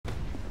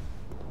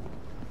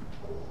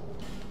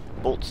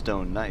Bolt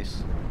stone,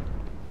 nice.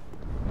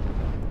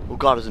 Oh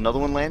god, is another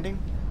one landing?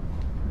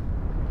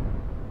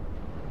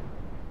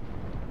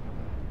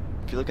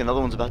 I feel like another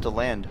one's about to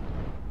land.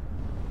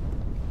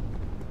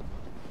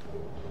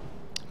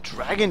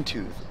 Dragon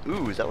tooth.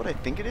 Ooh, is that what I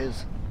think it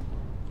is?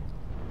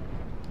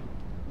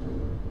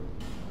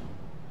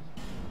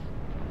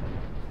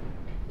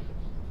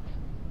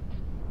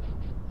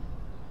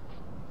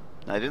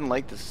 I didn't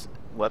like this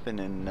weapon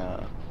in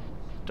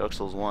Dark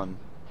Souls 1.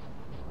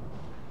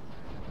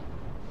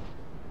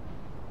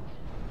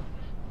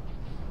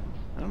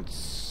 I don't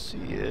see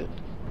it.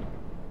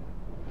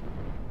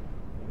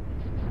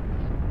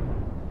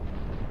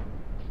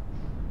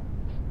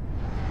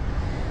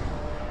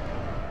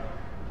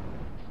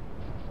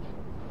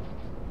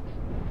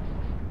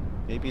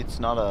 Maybe it's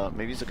not a,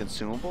 maybe it's a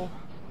consumable?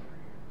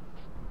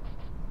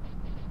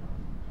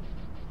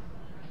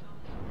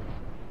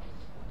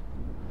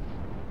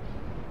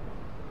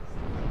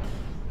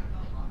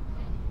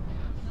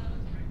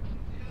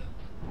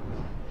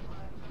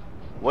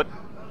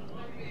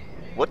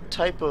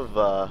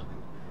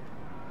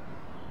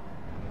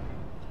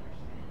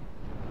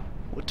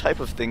 What type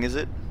of thing is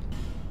it?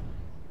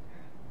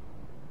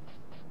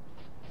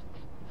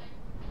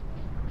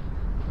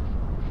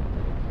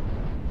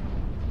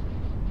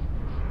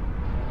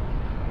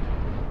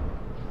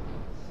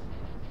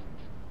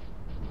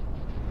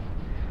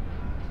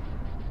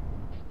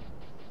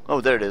 Oh,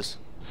 there it is.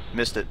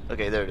 Missed it.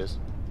 Okay, there it is.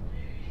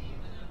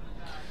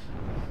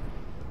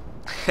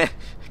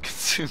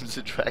 Consumes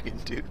a dragon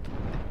tooth.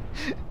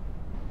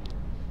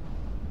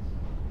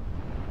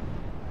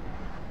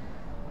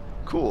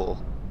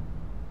 Cool.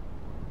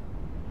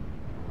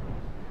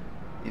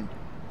 It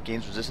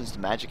gains resistance to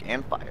magic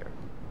and fire.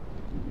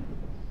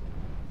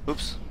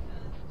 Oops.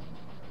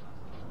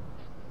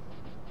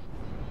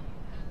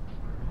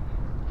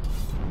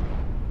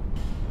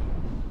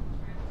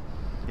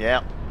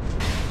 Yeah.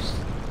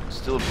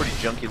 Still a pretty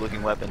junky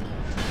looking weapon.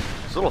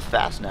 It's a little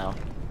fast now.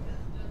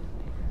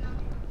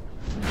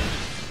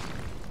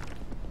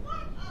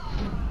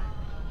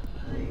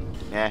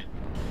 Nah. I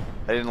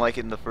didn't like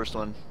it in the first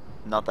one.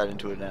 Not that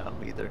into it now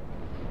either.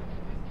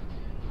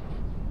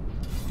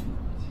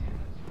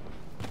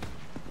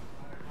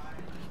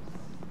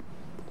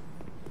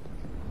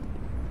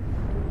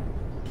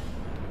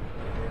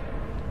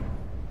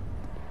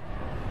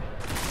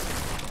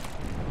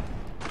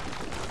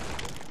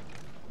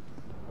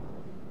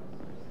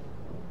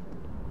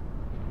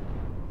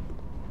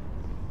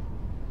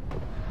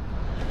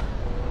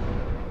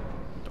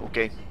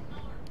 Okay.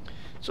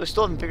 So I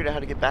still haven't figured out how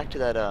to get back to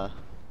that,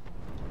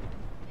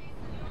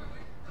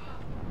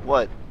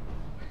 What?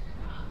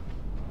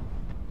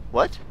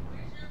 What?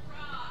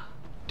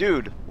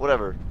 Dude,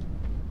 whatever.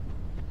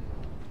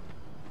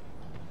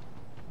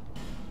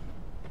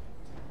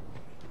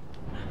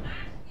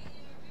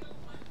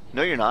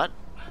 No, you're not.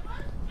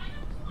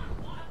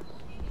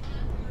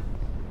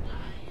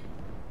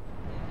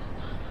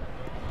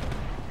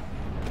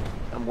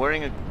 I'm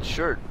wearing a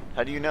shirt.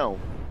 How do you know?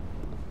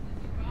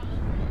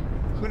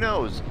 Who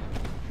knows?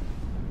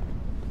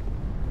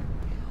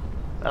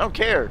 I don't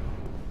care.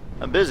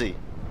 I'm busy.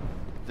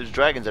 There's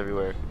dragons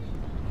everywhere.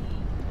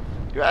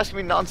 You're asking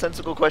me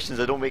nonsensical questions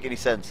that don't make any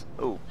sense.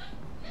 Oh.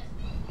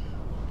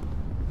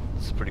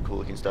 This is pretty cool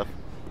looking stuff.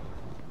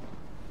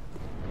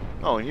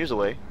 Oh, and here's a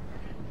way.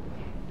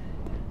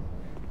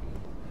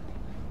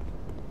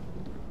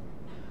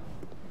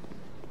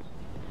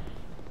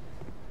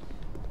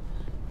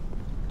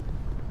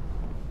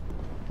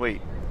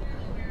 Wait.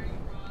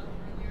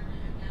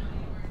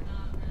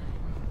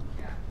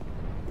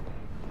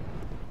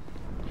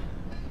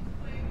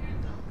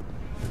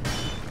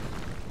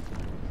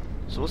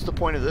 So what's the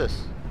point of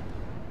this?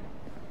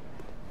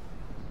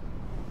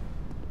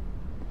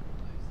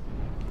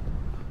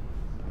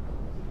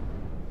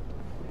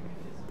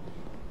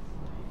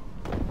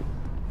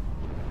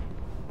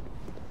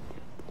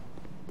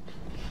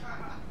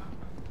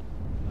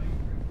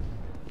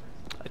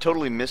 I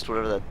totally missed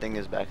whatever that thing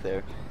is back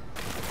there.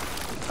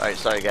 Alright,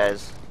 sorry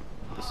guys.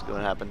 This is going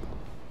to happen.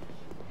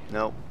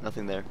 No,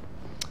 nothing there.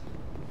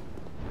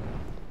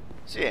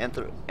 So yeah,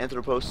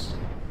 Anthropos.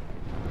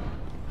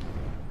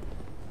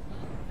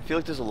 I feel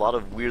like there's a lot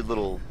of weird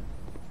little...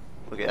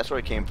 Okay, that's where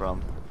I came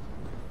from.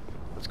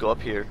 Let's go up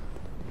here.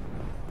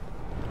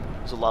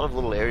 There's a lot of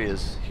little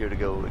areas here to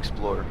go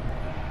explore.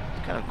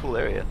 It's kind of a cool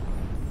area.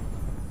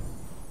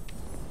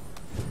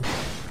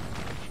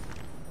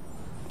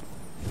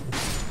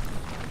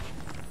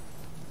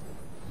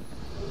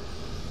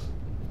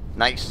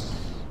 Nice.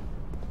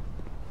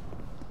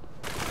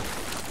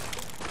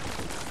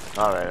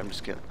 Alright,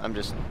 I'm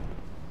just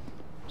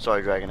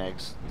sorry, dragon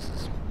eggs.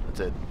 That's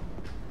it.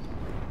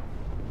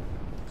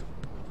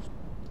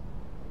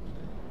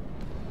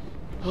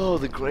 Oh,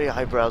 the gray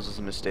eyebrows was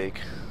a mistake.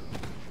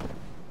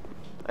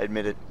 I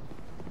admit it.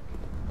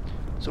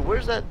 So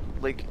where's that,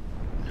 like...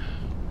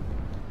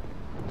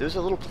 There's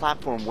a little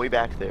platform way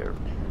back there.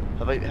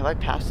 Have I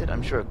passed it?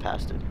 I'm sure I've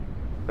passed it.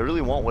 I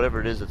really want whatever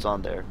it is that's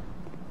on there.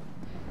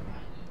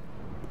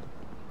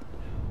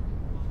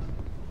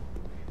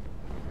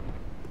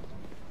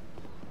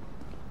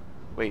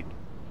 Wait.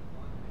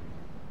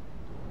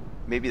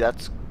 Maybe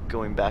that's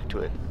going back to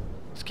it.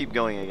 Let's keep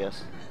going, I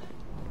guess.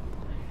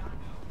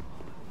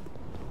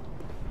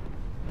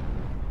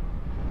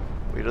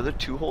 Wait, are there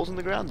 2 holes in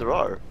the ground? There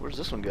are. Where's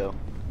this one go?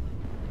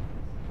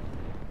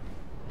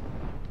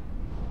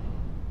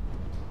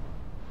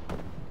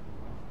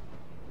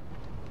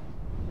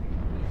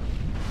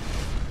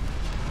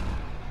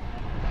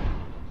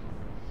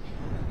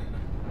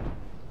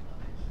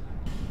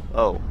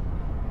 Oh.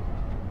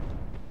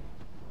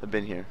 I've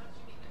been here.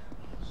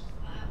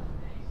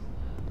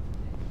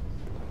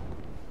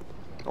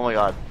 Oh my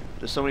god.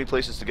 There's so many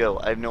places to go.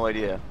 I have no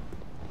idea.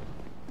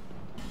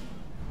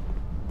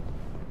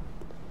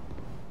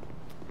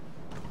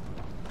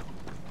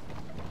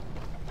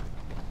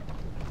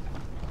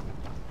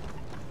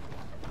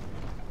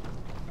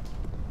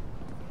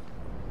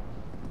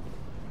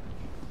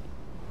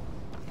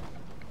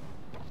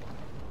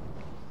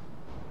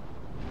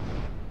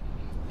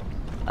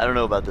 I don't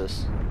know about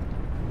this.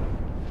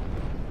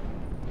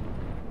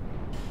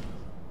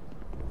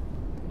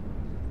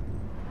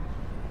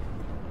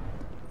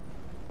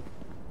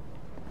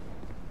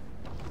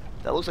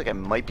 That looks like I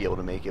might be able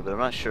to make it, but I'm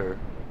not sure.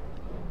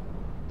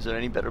 Is there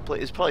any better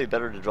place? It's probably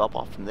better to drop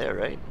off from there,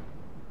 right?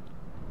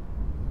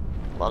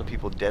 A lot of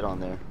people dead on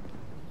there.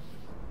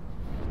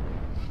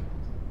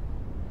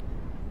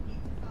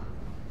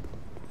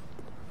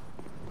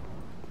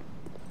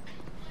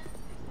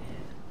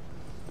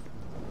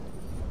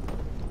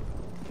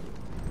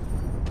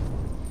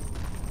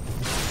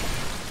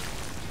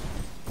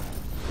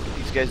 What are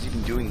these guys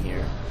even doing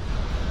here?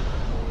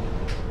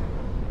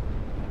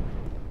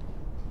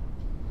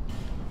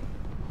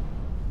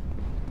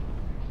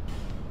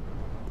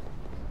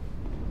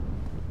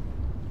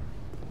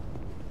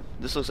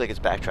 This looks like it's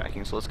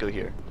backtracking, so let's go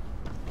here.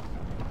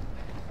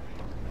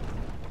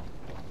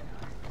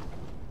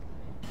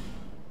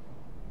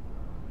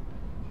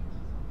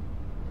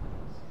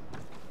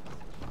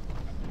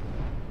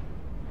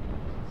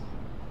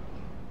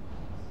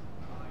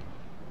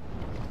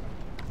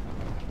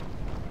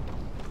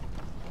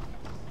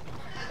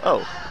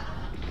 Oh.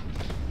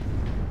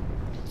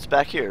 It's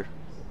back here.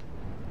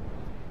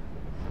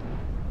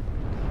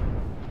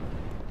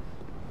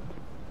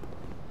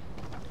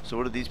 So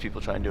what are these people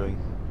trying doing?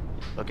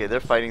 Okay, they're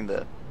fighting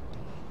the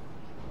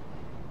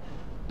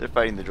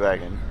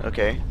dragon.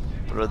 Okay.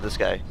 What about this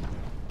guy?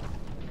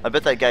 I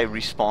bet that guy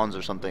respawns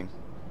or something.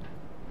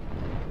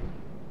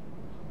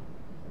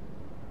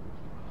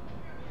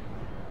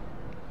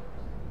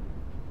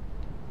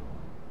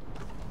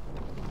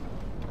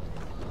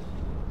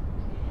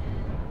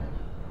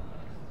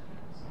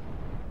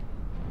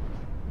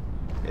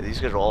 Yeah, these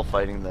guys are all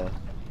fighting the...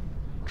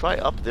 Try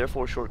up,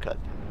 therefore shortcut.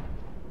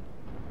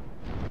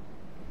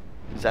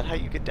 Is that how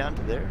you get down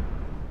to there?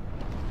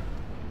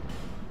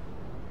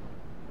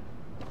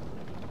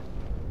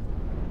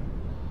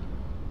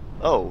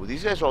 Oh,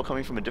 these guys are all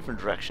coming from a different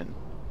direction.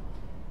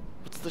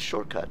 What's the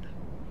shortcut?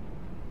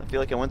 I feel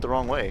like I went the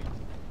wrong way.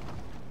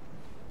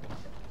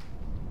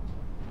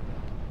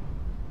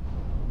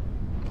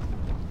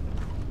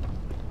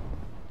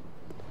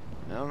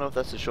 I don't know if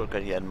that's the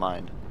shortcut he had in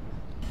mind.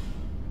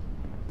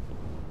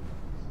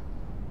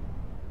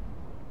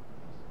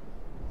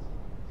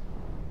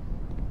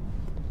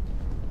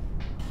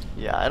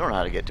 Yeah, I don't know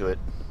how to get to it.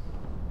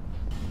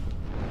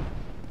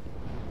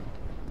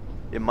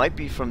 It might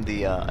be from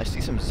the, I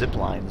see some zip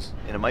lines,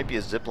 and it might be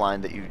a zip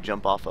line that you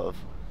jump off of.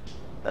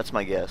 That's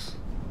my guess.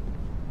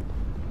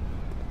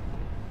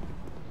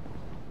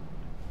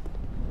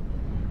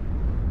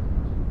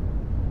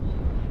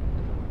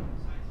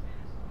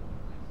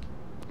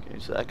 Okay,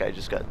 so that guy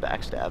just got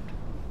backstabbed.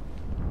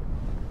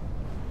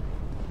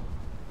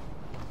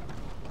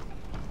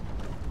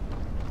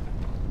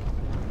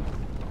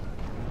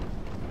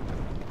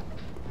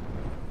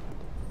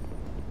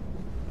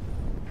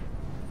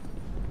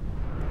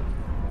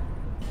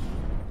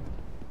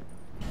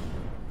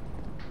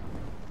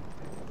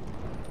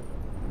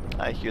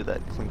 I hear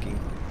that clinking.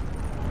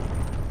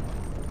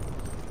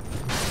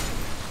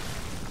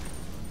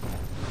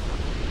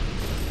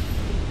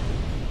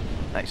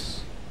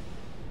 Nice.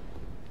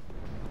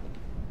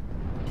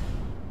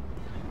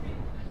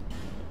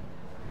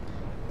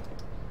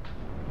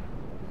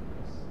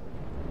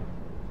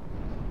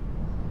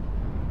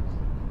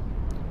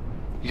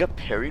 You got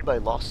parried by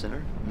Lost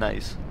Sinner?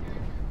 Nice.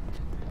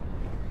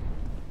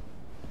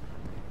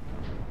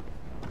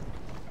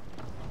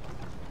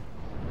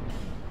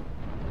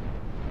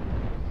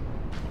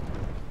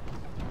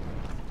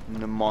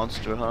 The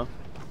monster, huh?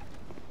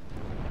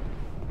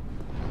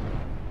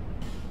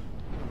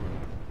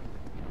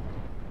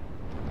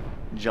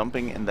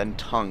 Jumping and then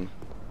tongue.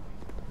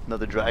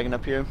 Another dragon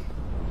up here.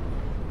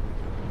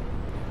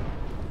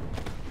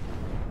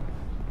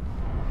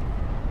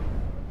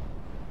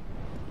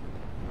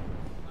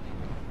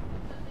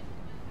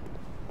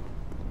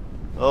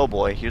 Oh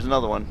boy, here's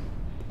another one.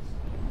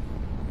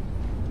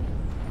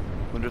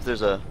 Wonder if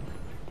there's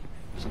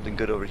something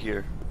good over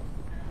here.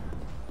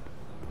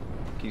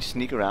 Can you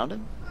sneak around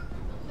him?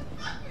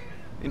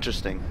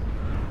 Interesting.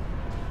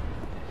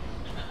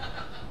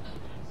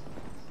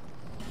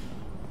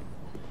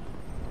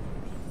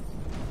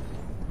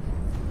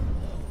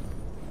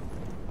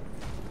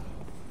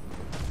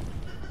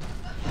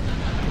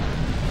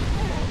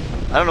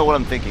 I don't know what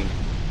I'm thinking.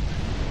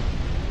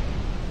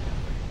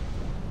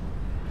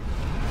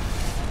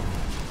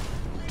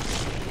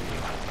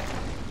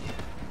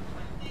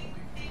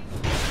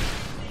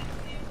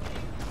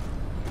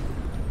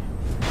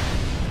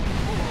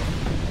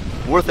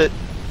 Worth it.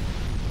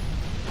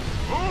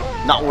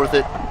 Not worth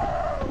it.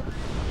 I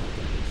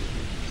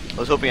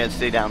was hoping I'd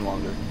stay down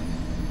longer.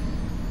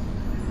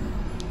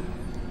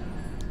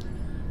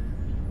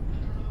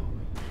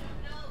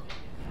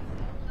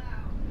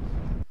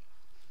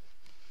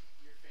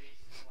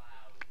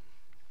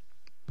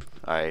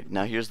 Alright,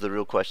 now here's the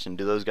real question.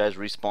 Do those guys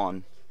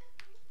respawn?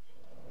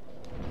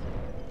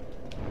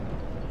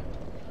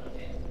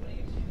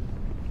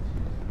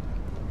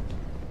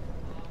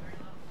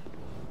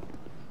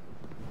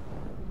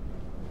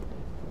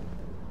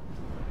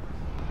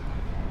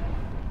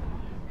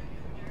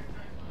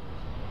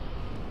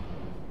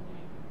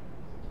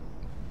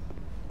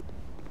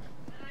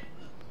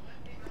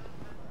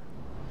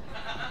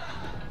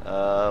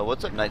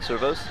 What's up, Night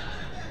Servos?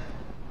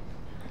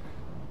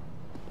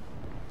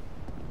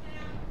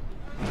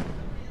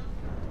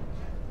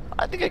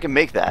 I think I can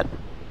make that.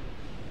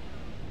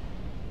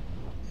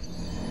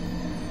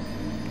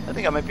 I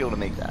think I might be able to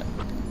make that.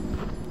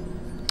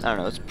 I don't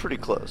know, it's pretty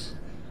close.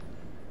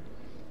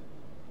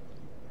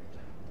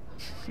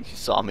 You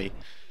saw me.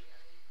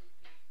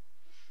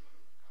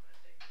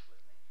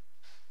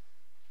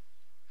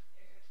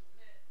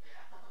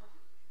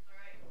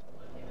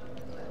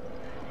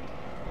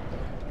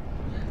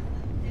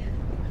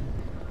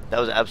 That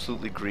was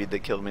absolutely greed that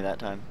killed me that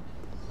time.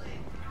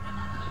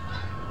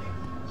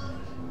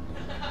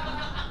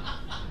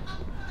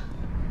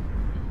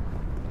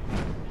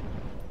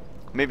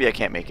 Maybe I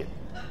can't make it.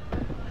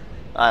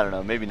 I don't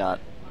know, maybe not.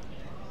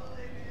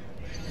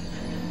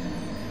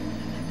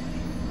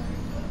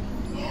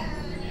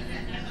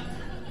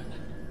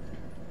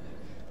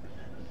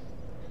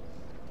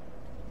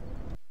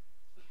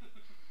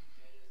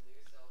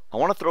 I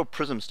want to throw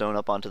Prism Stone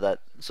up onto that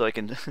so I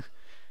can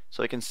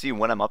so I can see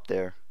when I'm up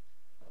there.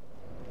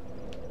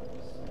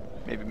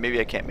 Maybe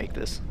I can't make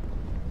this.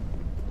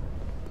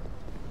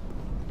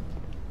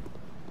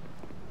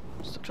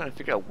 I'm still trying to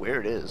figure out where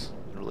it is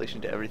in relation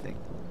to everything.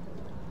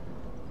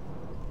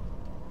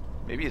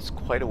 Maybe it's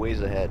quite a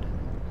ways ahead.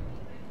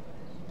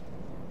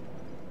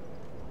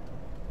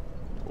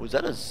 Oh, is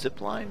that a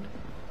zip line?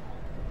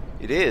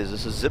 It is.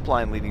 It's a zip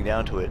line leading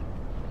down to it.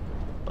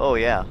 Oh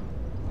yeah.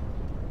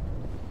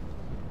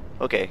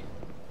 Okay.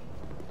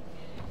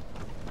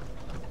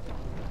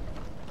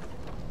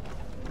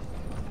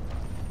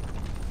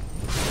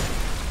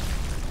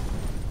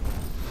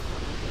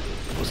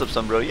 What's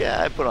up, Sunbro?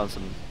 Yeah, I put on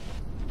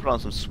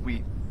some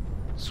sweet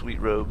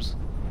robes.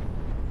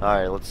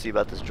 Alright, let's see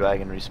about this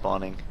dragon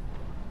respawning.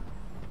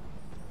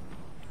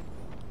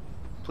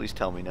 Please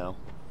tell me no.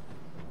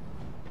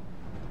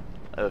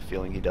 I have a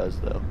feeling he does,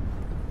 though.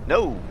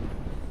 No!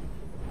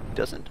 He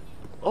doesn't.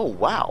 Oh,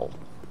 wow.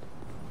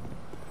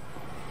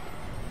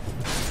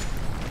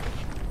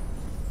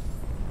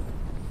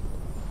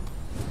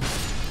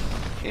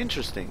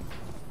 Interesting.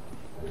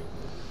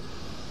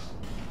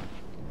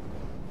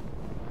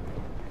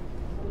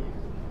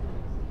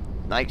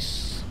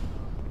 Nice.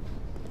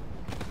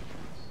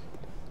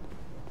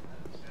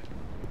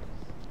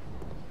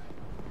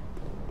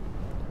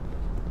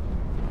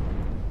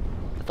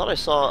 I thought I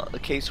saw a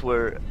case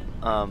where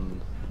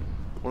one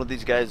of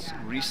these guys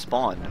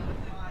respawned.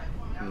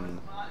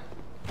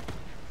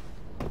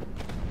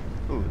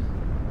 Ooh.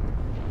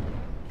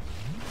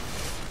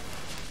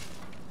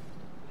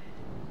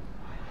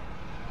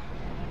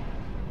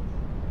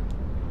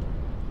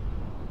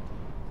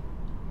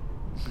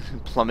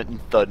 Plummet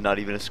and thud, not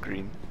even a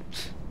screen.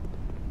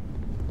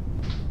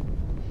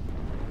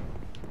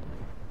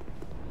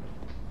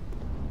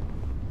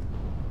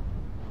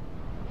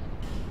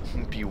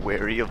 Be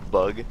wary of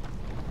bug.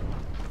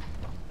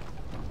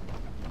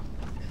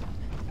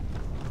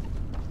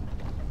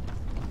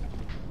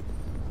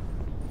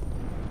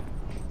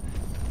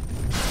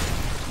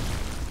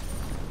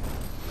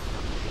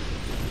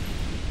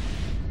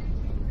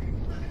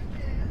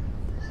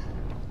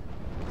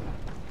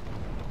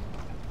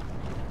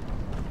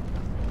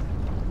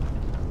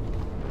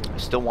 I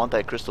still want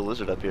that crystal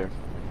lizard up here.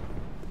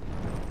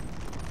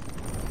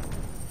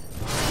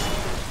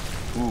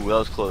 Ooh, that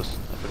was close.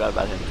 I forgot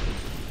about him.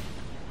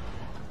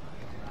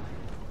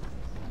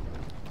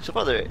 So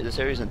far, this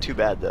area isn't too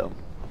bad, though.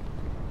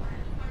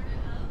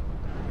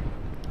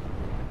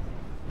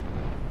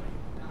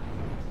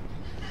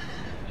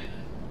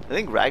 I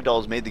think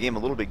Ragdoll's made the game a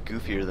little bit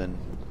goofier than...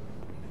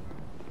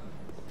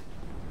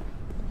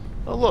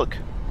 Oh, look!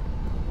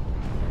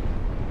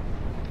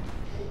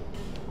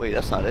 Wait,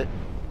 that's not it.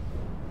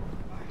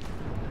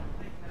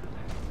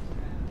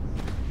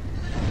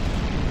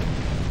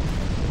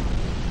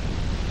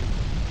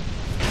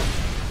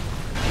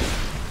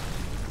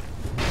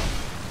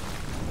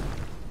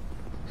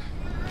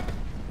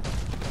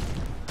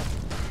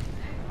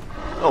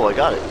 Oh, I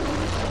got it.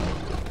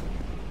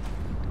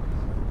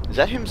 Is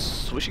that him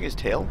swishing his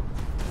tail?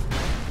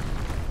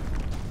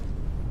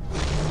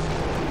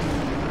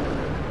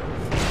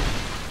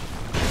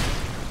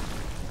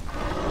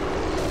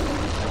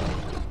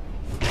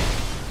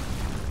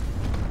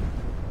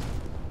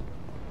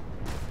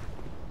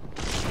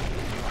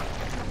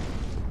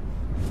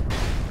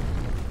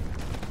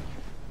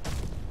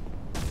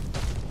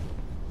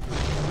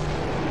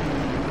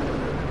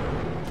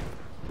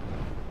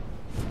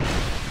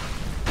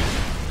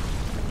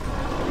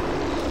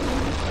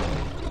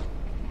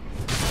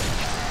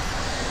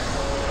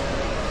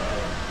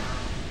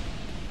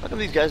 come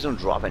these guys don't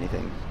drop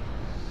anything?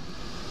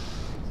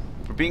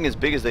 For being as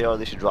big as they are,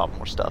 they should drop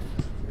more stuff.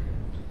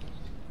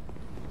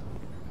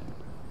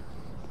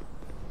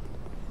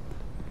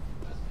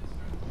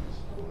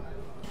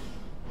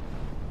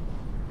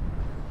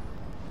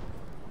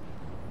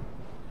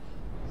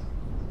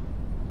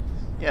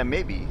 Yeah,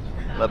 maybe.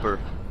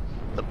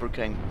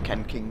 Leprechaun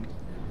King.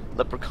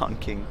 Leprechaun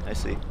King, I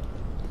see.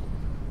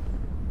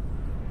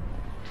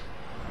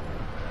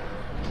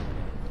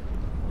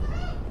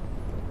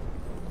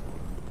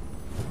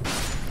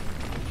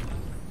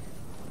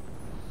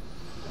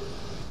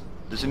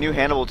 There's a new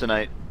Hannibal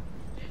tonight.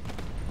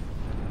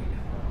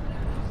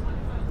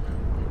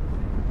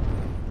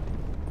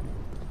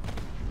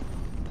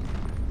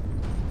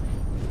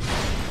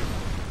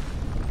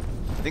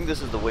 I think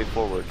this is the way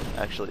forward,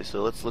 actually,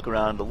 so let's look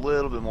around a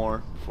little bit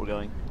more before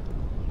going.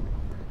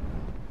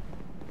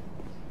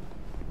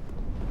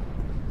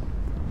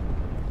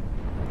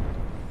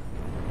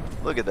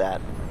 Look at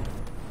that.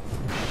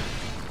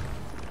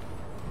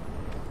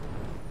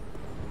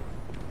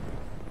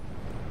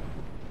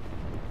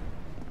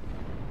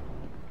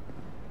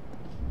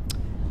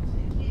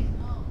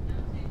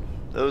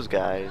 Those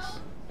guys.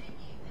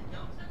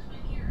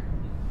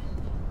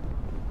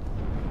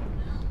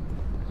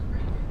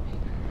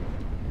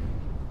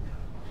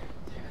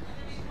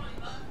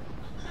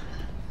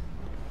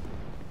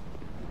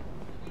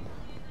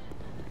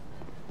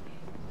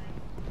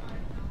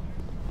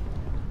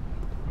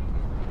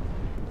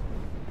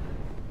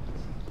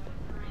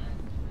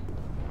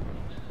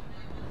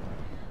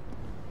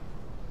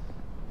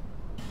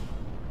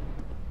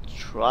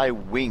 Try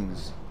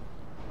wings.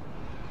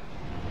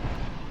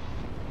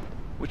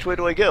 Which way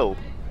do I go?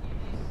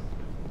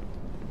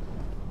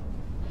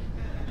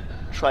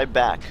 Try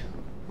back.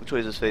 Which way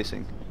is this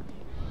facing?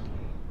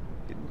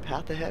 Hidden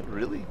path ahead?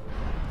 Really?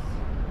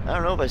 I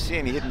don't know if I see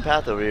any hidden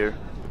path over here.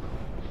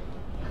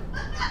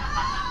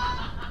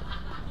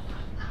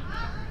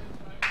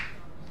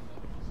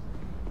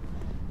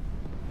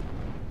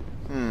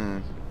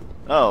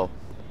 Oh,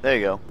 there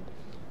you go.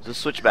 There's a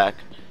switchback.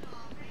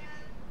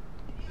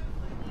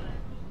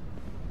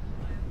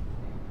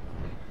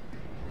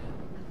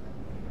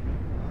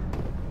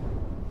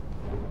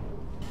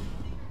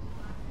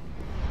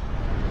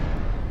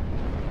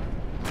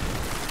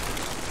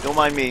 Don't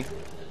mind me.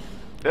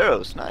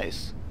 Pharaoh's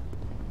nice.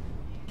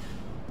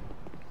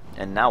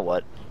 And now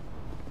what?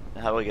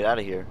 How do I get out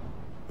of here?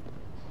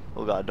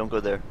 Oh god, don't go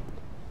there.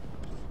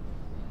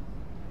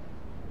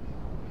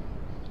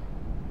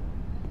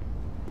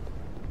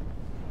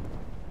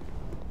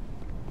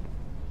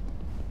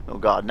 Oh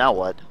god, now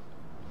what?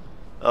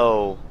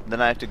 Oh, then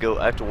I have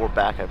to warp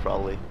back, I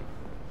probably.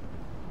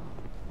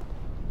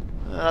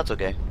 That's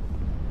okay.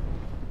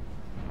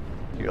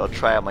 Here, I'll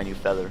try out my new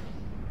feather.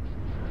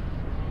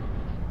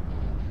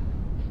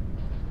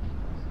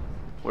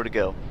 Where'd it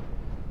go?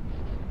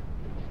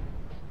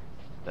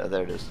 Oh,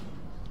 there it is.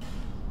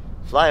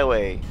 Fly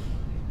away.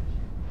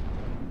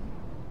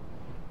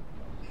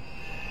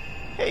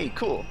 Hey,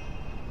 cool.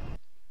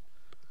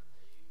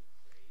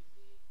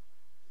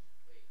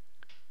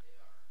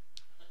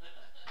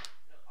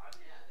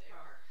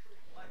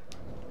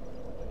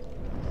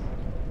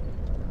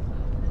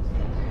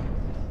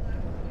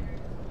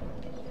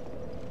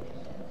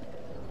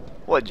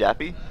 What,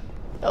 Jappy?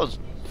 That was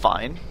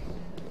fine.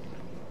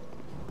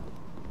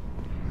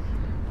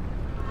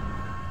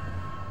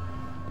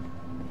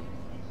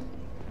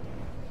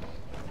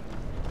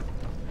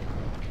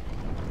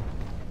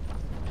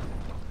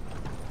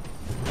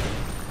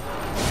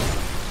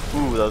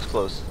 Ooh, that was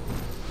close.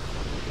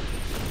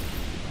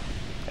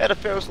 I had a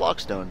Pharaoh's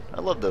Lockstone.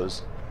 I love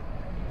those.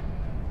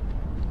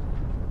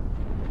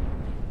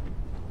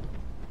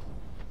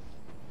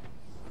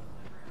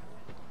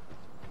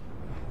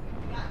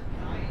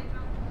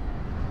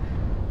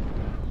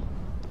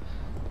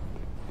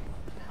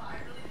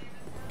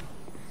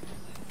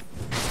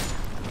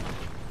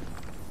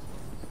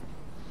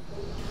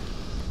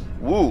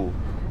 Woo!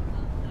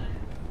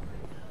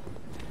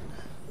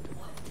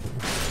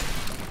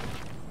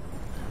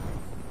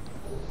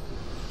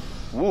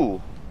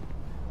 Woo!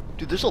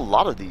 Dude, there's a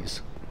lot of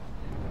these.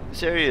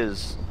 This area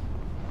is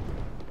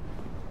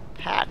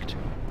packed.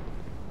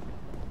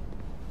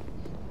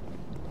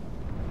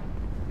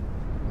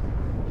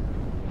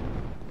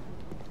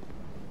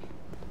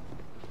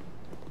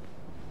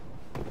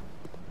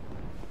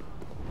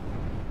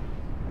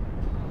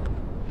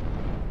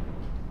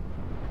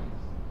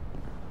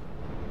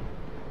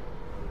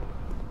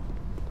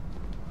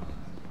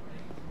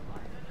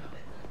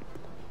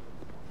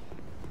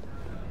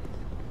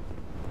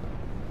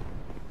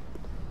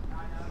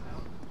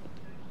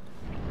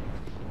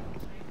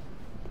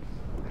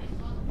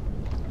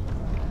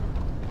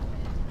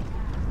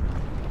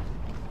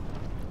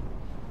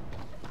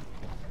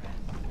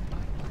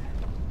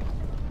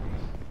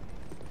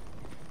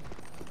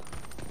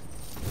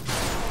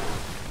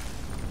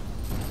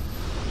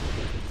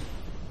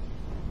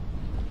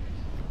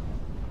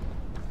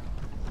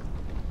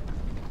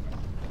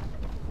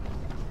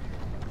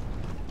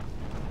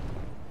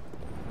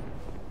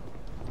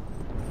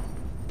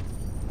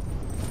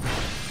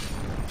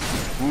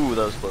 Ooh,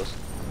 that was close.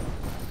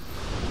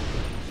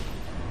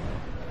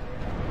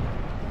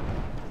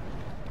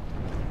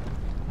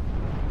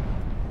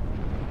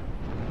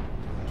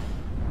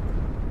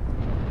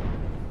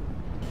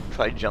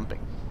 Try jumping.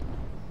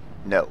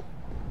 No.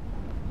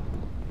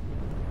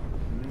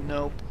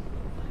 Nope.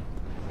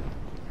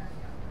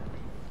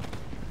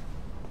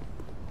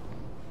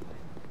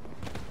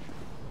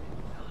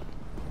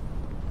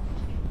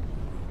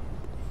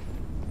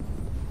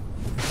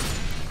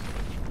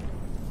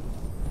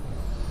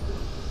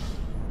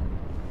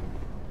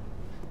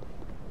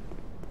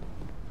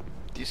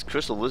 These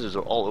crystal lizards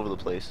are all over the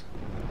place.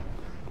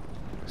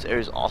 This area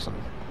is awesome.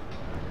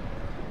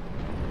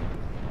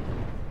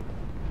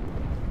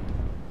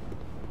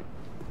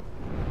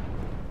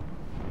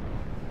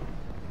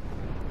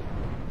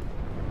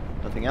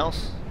 Nothing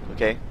else?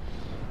 Okay.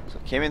 So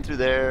I came in through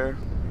there.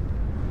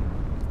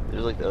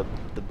 There's like the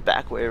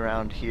back way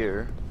around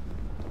here.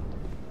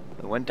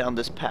 I went down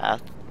this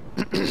path.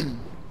 And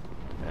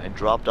I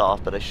dropped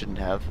off, but I shouldn't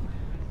have.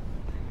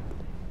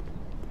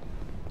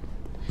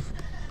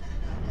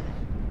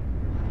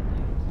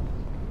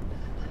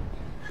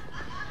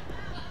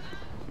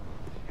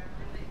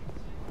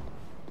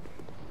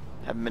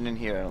 Haven't been in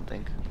here, I don't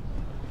think.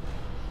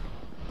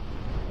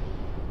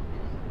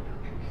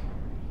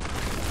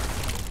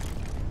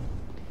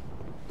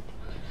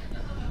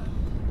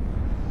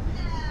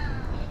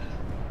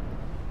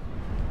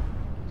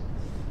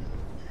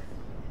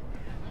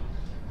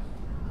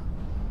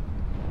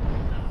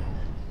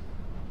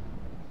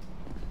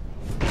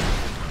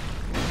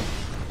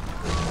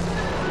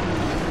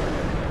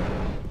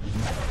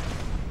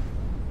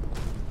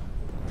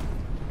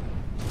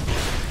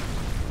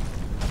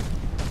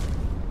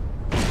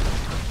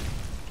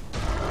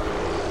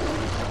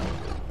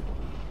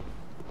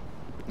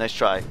 Nice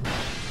try.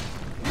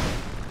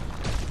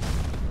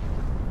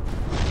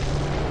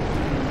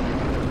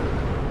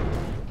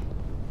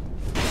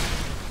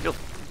 Feel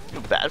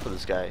bad for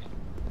this guy.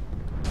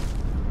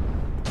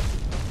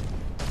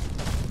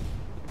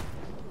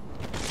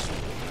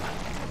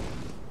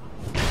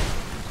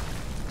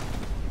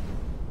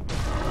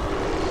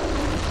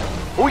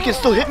 Oh, he can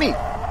still hit me!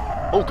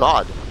 Oh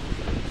god.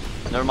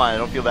 Never mind, I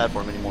don't feel bad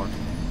for him anymore.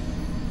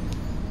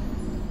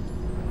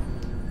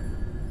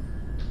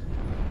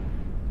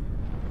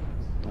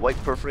 White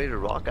perforated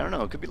rock? I don't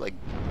know, it could be like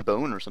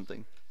bone or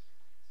something.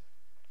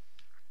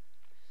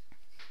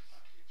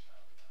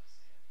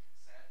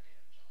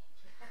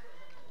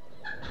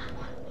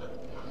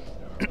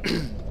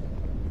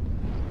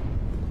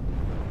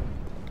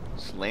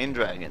 Slain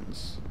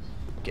dragons.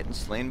 Getting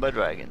slain by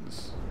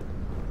dragons.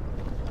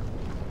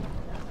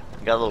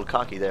 Got a little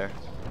cocky there.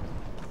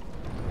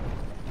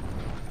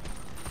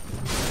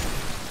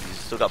 He's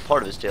still got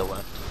part of his tail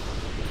left.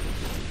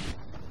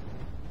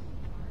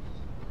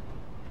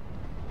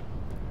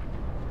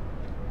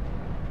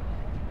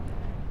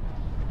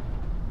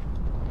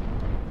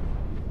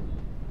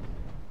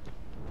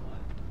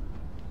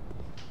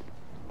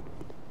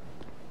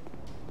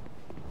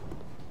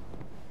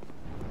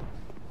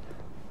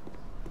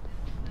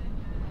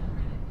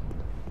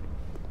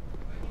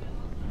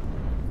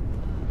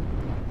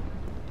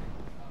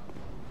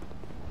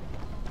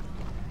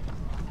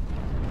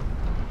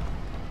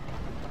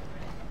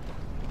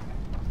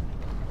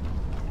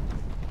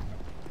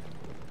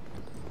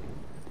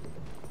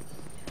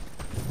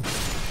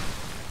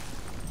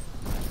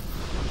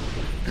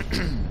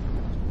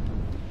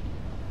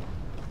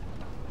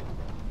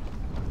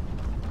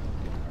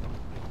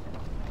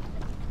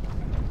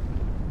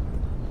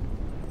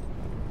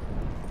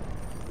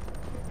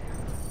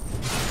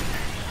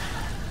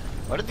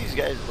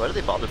 Why do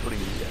they bother putting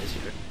these guys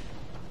here?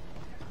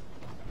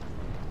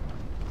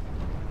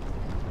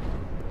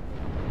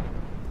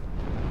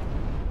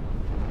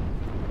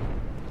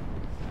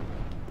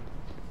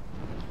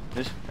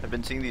 I've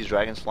been seeing these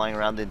dragons flying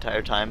around the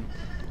entire time.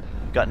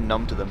 Gotten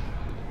numb to them.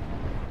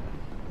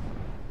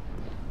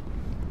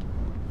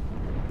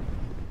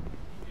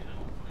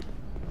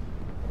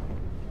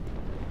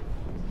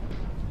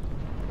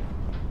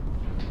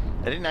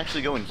 I didn't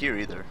actually go in here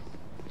either.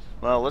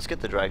 Well, let's get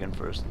the dragon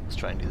first. Let's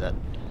try and do that.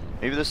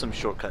 Maybe there's some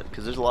shortcut,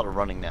 because there's a lot of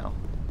running now.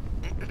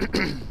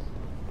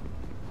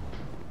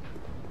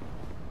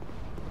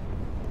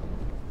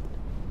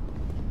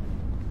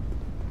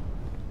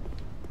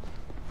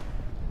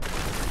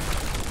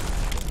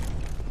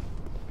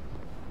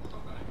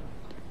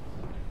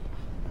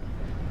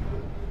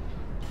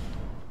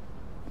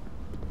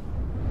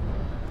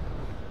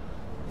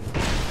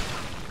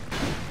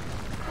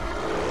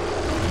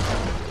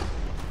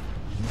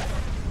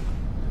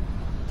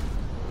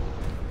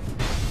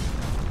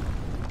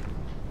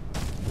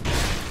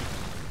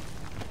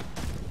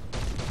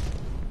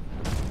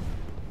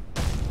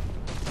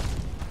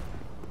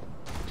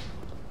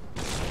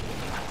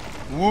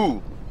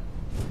 Woo!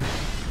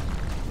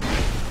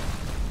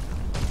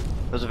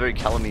 That was a very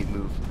Calamite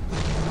move.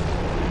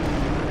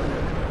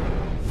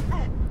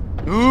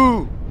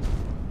 Ooh!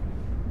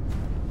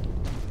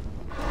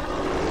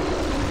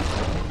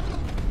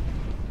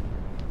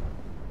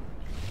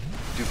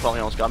 Dude probably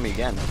almost got me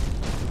again.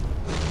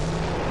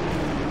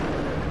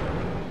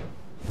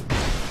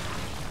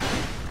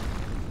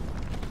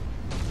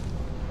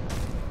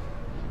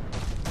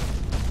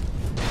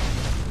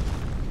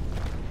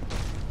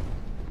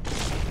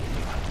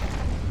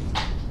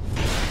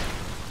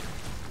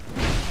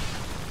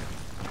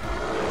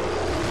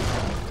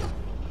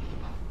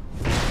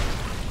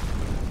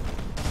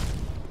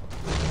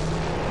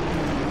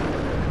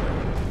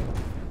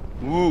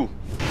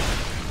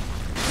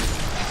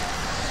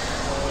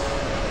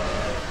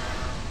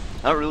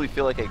 I don't really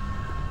feel like I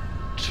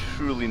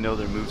truly know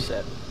their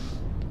moveset.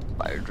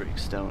 Fire Drake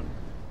Stone.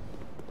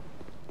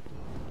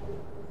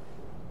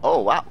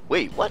 Oh wow,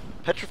 wait, what?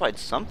 Petrified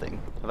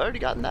something? Have I already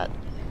gotten that?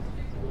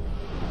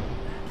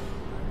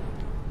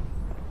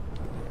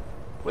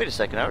 Wait a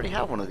second, I already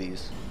have one of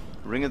these.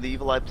 Ring of the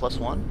Evil Eye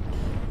 +1?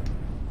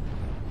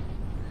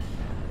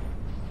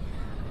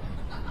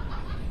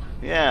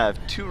 Yeah, I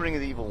have 2 Ring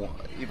of the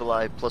Evil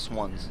Eye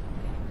 +1s.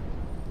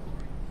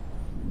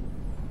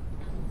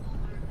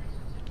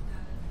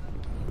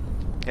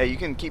 Yeah, you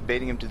can keep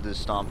baiting him to the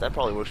stomp. That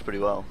probably works pretty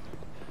well.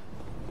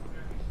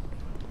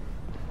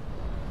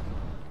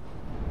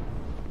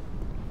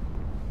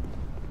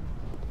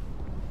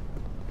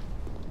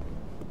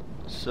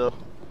 So,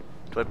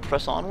 do I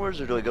press onwards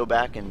or do I go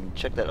back and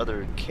check that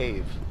other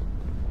cave?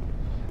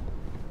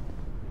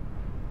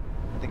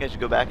 I think I should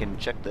go back and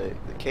check the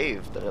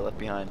cave that I left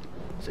behind.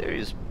 This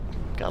area's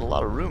got a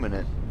lot of room in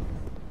it.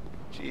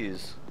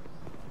 Jeez.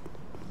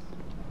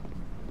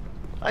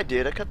 I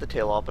cut the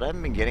tail off, but I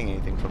haven't been getting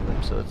anything from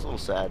them, so it's a little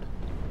sad.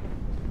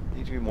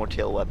 Need to be more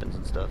tail weapons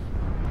and stuff.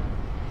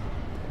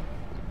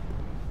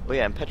 Oh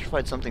yeah, and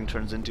Petrified something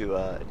turns into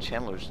a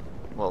Chandler's...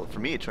 Well, for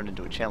me it turned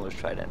into a Chandler's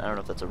Trident. I don't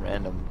know if that's a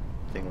random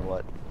thing or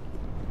what.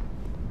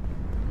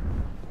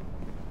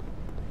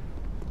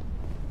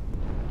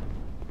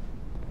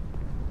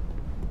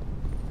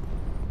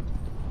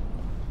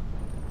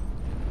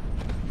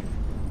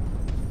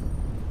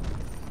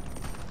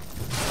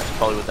 That's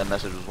probably what that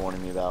message was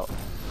warning me about.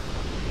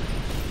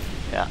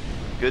 Yeah,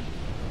 good.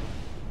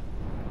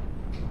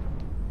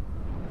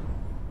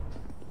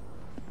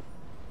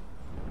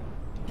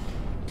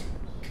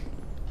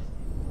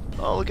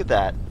 Oh, look at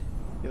that.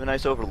 You have a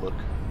nice overlook.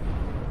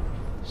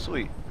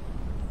 Sweet.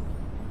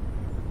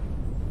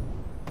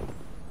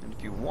 And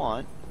if you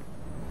want...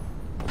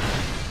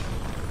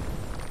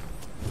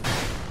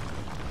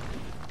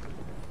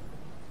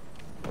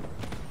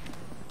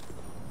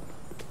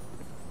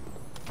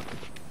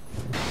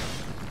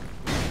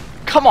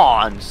 Come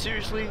on!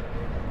 Seriously?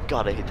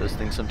 God, I hate those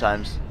things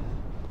sometimes.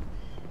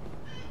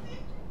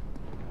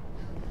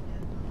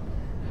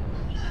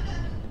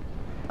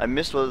 I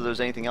missed whether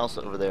there's anything else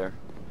over there.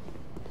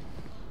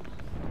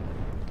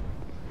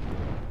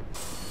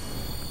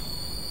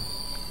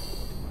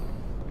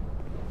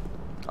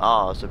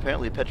 Ah, so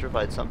apparently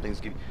Petrified something's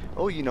give...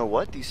 Oh, you know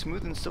what? These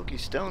smooth and silky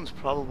stones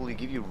probably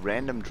give you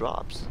random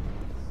drops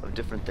of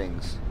different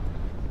things.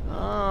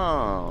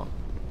 Oh.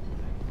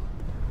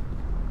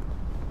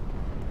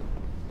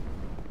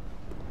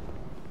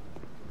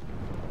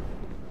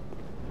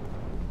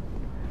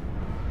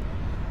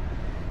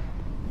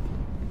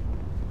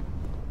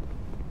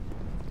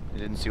 I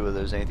didn't see whether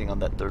there's anything on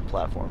that third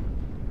platform.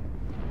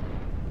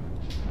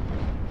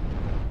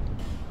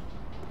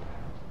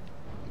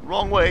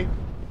 Wrong way.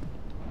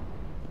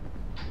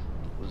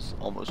 Was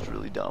almost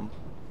really dumb.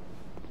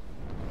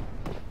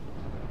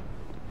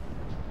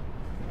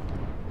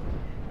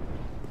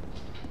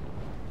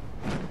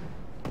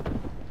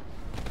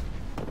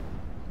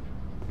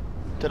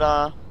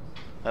 Ta-da!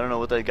 I don't know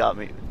what that got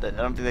me. I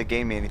don't think that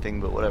gave me anything,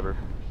 but whatever.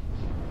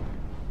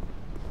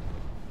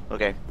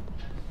 Okay.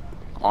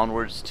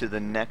 Onwards to the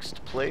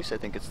next place. I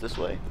think it's this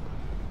way.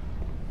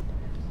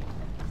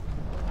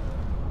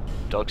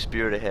 Dark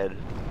Spirit ahead.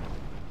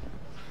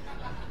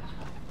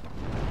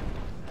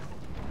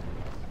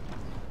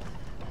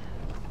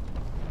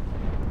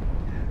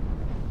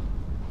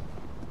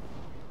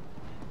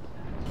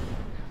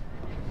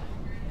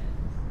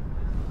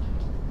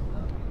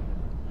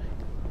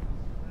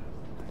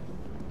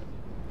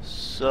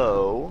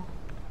 So,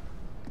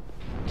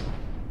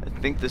 I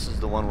think this is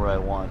the one where I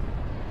want.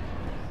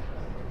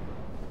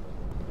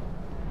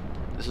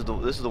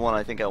 This is the one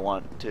I think I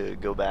want to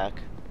go back.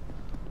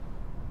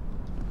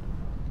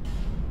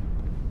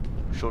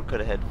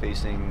 Shortcut ahead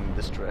facing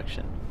this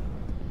direction.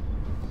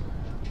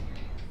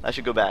 I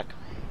should go back.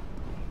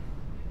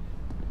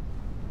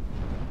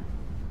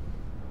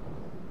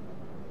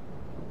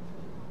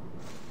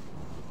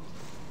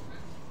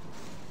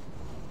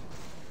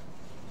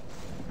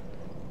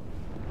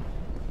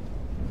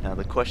 Now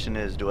the question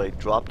is, do I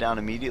drop down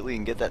immediately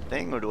and get that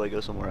thing, or do I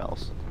go somewhere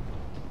else?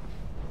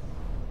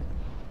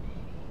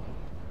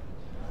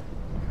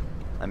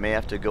 I may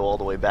have to go all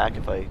the way back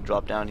if I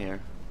drop down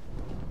here.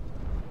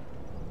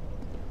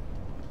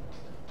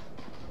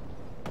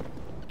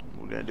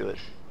 We're gonna do it.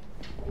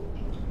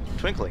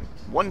 Twinkling.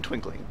 One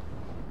twinkling.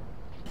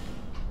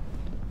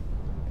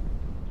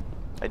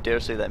 I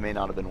dare say that may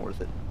not have been worth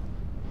it.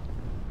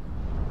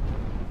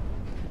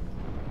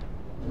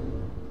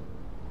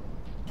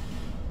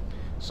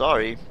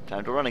 Sorry,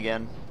 time to run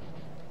again.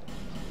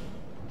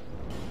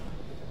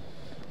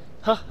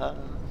 Haha.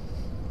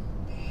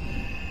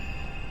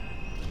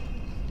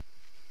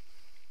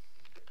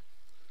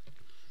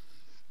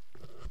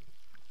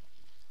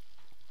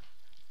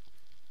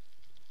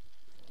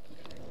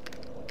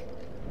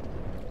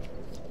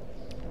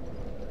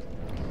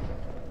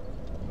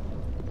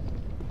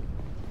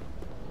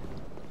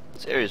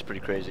 This area is pretty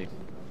crazy.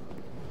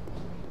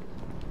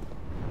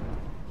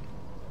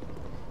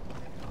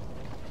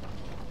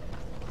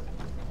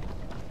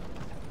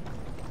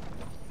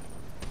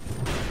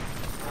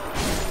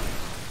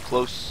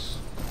 close.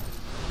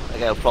 That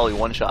guy will probably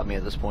one-shot me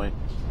at this point.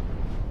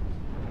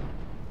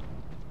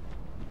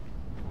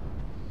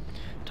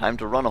 Time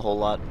to run a whole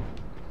lot.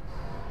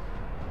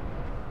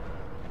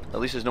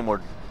 At least there's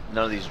none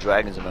of these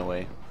dragons in my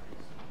way.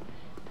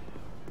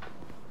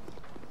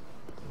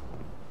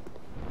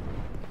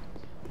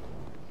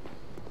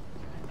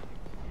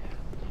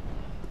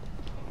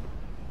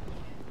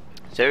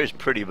 This area's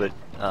pretty, but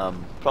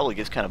probably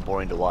gets kind of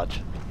boring to watch.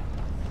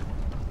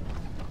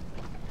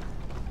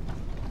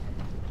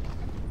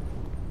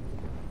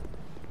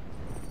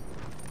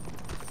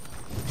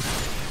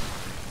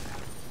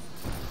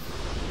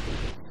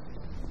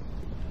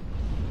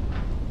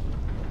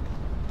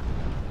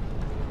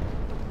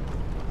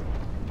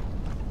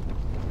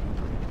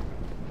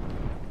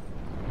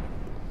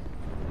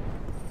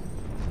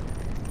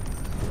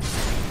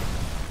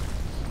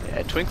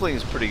 Yeah, twinkling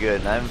is pretty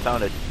good, and I haven't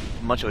found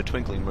much of a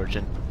twinkling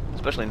merchant,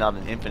 especially not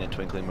an infinite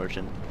twinkling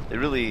merchant. They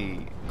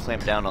really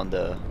clamp down on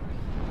the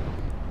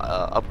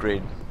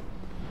upgrade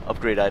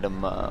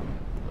item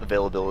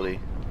availability.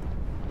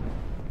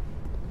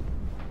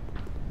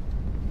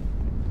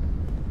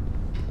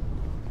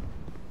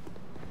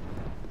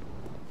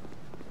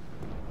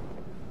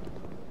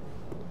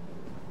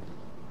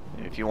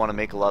 If you want to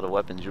make a lot of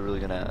weapons, you're really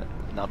gonna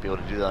not be able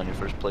to do that on your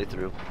first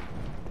playthrough.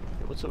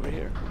 Hey, what's over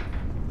here?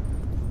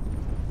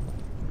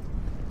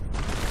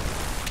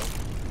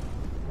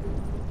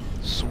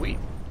 Sweet.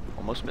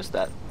 Almost missed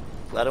that.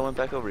 Glad I went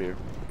back over here.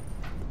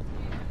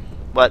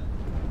 But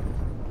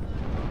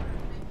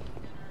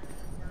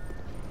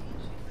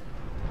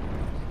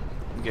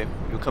okay,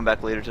 you'll come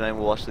back later tonight and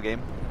we'll watch the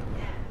game.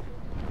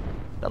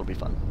 That'll be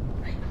fun.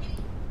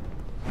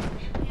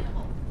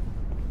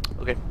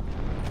 Okay.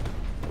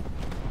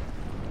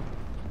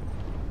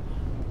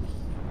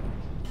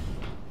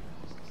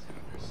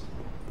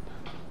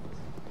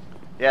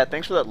 Yeah,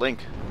 thanks for that link.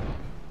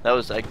 That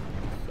was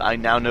I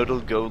now know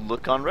to go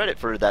look on Reddit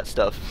for that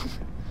stuff.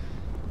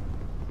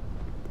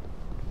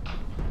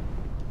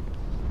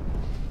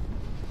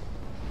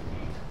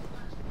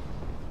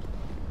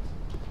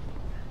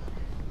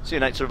 See you,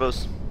 Night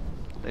Servos.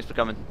 Thanks for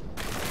coming.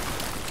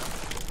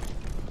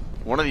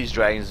 One of these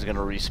dragons is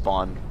gonna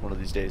respawn one of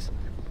these days.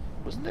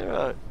 Wasn't there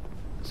a...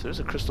 So there's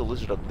a crystal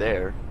lizard up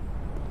there.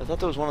 I thought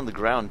there was one on the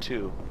ground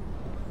too.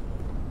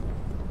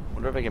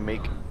 Wonder if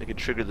I could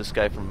trigger this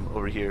guy from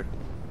over here.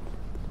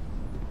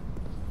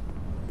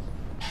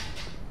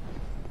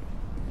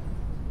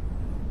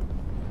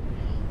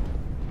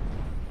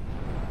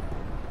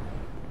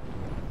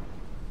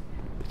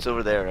 It's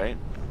over there, right?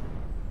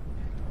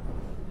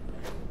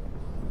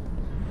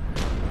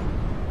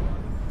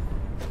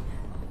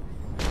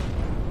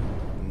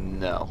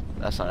 No,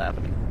 that's not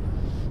happening.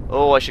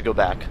 Oh, I should go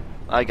back.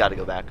 I gotta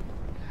go back.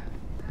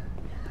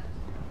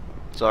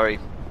 Sorry,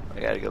 I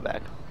gotta go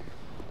back.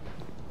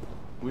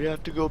 We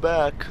have to go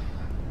back.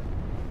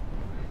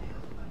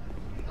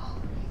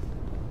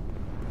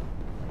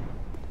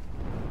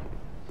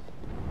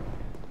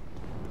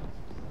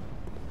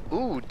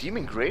 Ooh,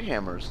 demon great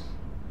hammers.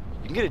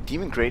 You can get a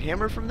demon great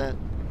hammer from that?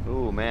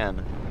 Oh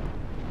man.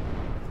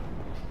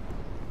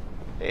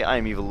 Hey, I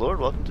am Evil Lord.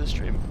 Welcome to the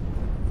stream.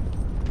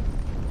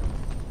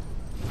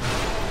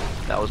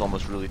 That was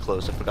almost really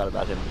close. I forgot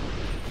about him.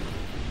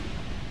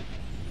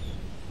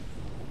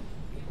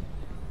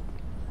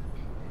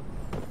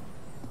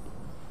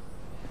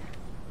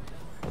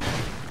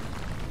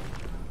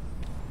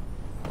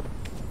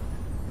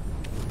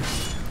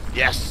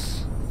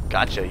 Yes!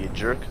 Gotcha, you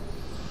jerk.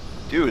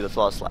 Dude, that's a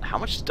lot of slap. How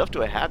much stuff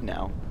do I have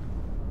now?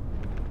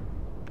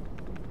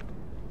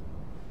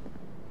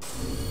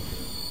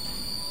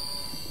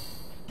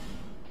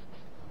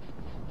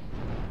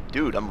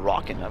 Dude, I'm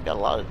rocking. I've got a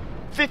lot of...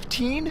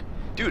 15?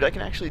 Dude, I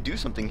can actually do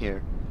something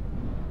here.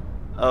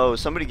 Oh,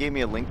 somebody gave me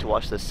a link to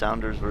watch the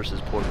Sounders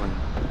versus Portland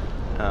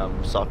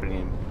soccer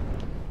game.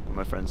 One of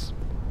my friends.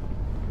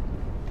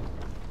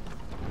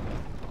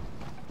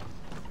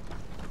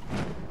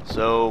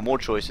 So, more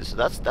choices. So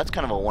that's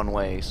kind of a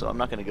one-way, so I'm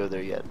not going to go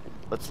there yet.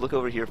 Let's look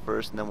over here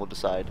first, and then we'll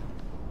decide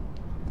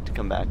to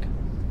come back.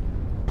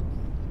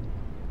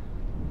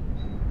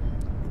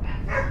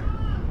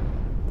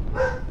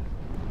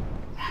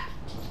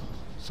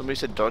 Somebody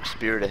said Dark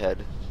Spirit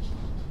ahead.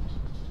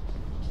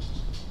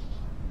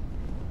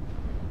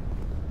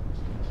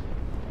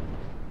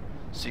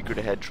 Secret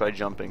ahead, try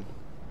jumping.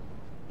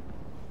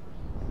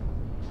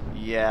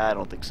 Yeah, I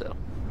don't think so.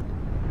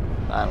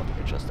 I don't think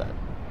I trust that.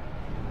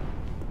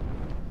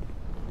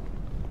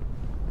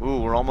 Ooh,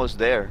 we're almost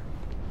there.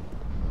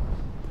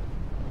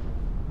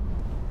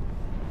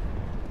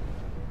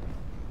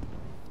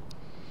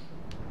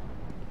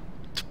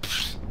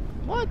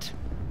 What?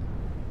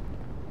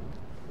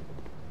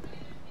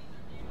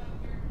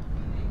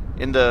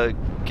 In the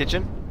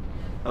kitchen?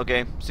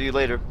 Okay, see you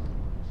later.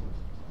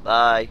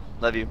 Bye.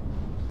 Love you.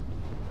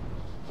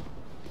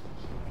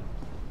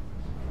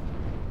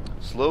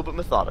 Slow but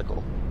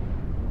methodical.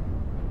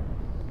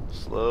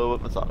 Slow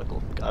but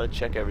methodical. Gotta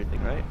check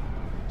everything, right?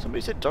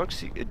 Somebody said dark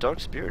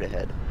spirit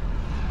ahead.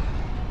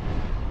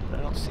 But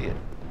I don't see it.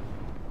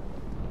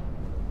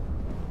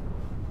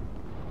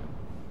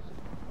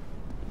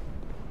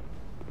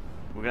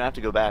 We're gonna have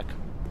to go back.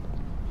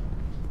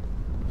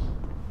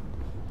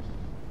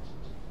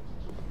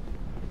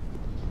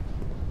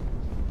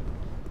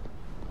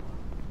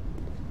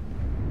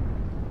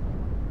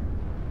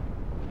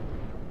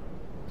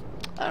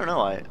 I don't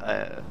know.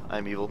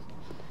 I'm evil.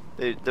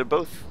 They're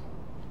both.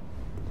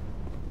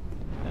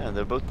 Yeah,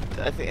 they're both.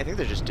 I think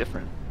they're just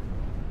different.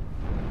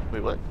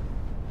 Wait, what?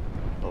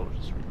 Oh,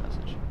 just read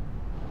message.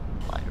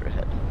 Lighter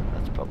ahead.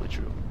 That's probably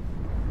true.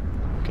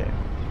 Okay.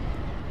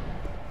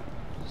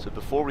 So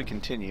before we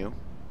continue,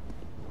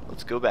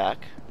 let's go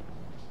back.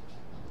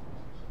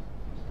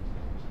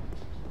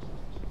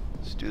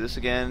 Let's do this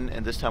again,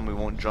 and this time we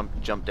won't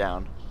jump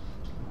down.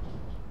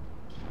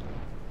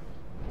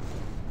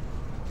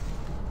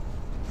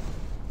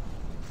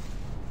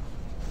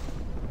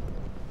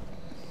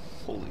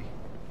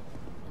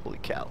 Holy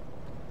cow.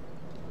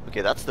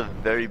 Okay, that's the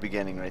very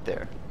beginning right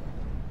there.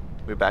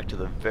 We're back to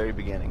the very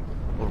beginning.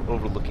 Or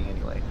overlooking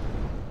anyway.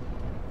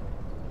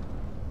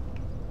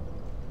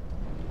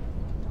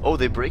 Oh,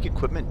 they break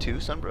equipment too,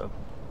 Sunbro?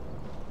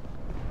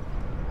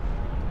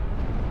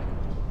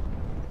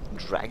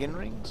 Dragon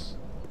rings?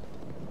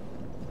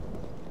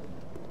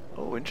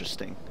 Oh,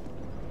 interesting.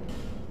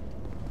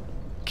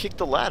 Kick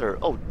the ladder.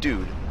 Oh,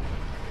 dude.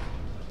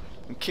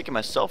 I'm kicking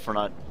myself for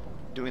not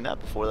doing that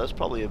before. That's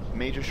probably a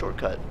major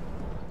shortcut.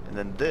 And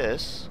then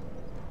this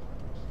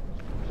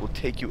will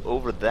take you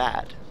over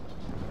that.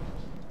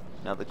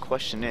 Now the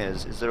question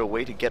is there a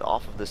way to get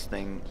off of this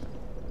thing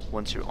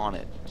once you're on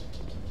it?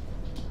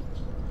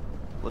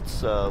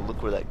 Let's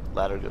look where that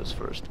ladder goes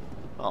first.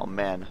 Oh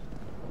man,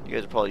 you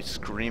guys are probably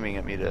screaming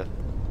at me to...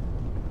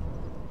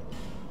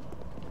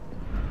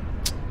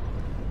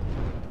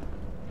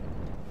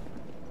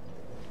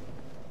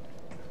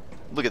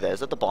 Look at that,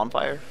 is that the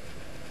bonfire?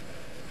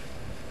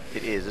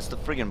 It is, it's the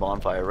friggin'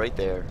 bonfire right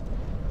there.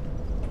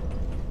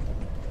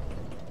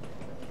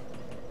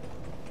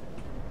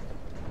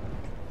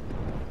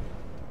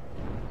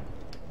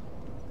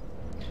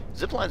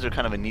 Ziplines are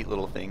kind of a neat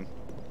little thing.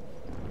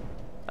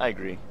 I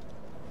agree.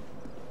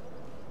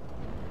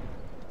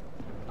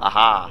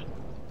 Aha!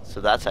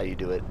 So that's how you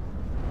do it.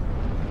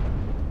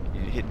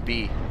 You hit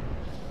B.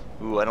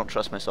 Ooh, I don't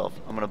trust myself.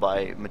 I'm gonna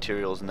buy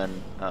materials and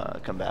then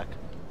come back.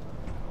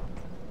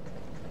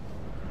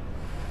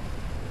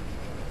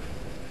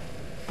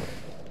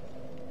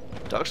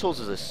 Dark Souls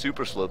is a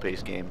super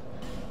slow-paced game.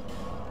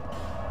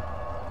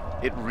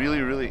 It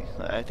really,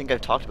 I think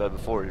I've talked about it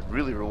before, it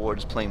really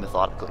rewards playing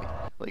methodically.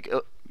 Like,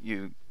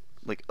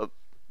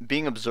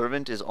 being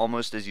observant is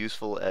almost as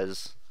useful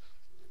as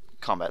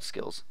combat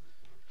skills,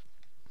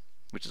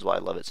 which is why I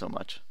love it so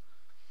much.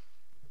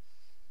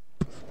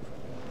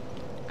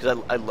 Because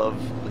I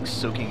love like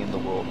soaking in the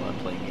world when I'm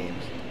playing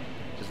games,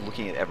 just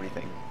looking at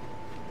everything.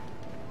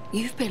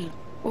 You've been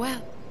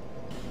well.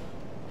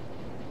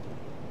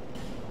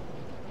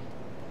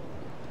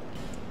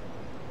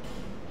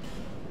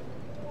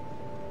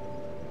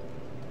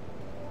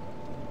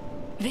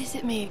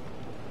 Visit me.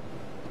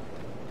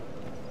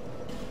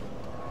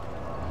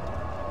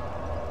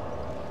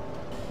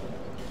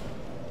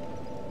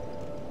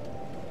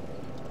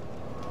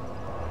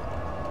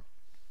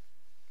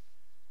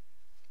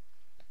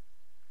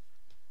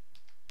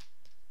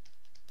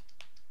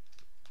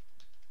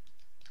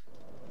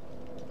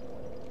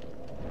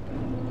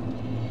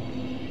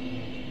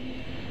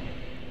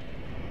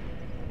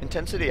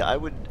 Intensity, I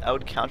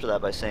would counter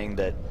that by saying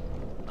that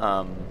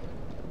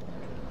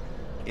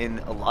in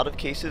a lot of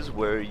cases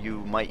where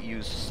you might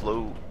use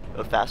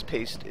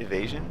fast-paced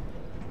evasion,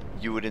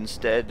 you would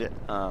instead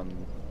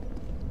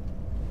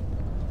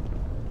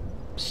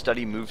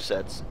study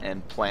movesets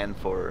and plan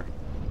for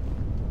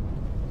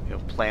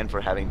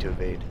having to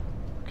evade.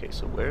 Okay,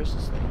 so where's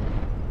this thing?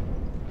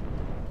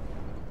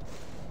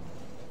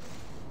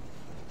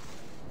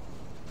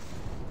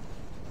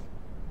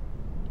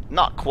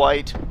 Not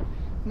quite.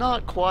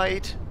 Not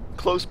quite.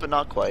 Close, but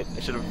not quite.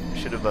 I should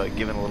have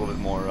given a little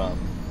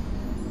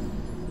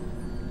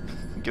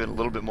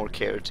bit more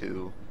care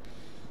to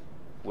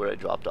where I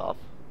dropped off.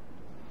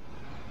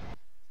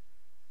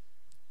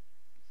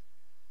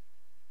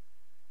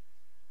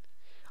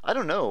 I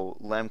don't know,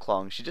 Lamb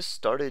Clong. She just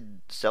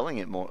started selling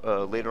it more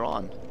later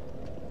on.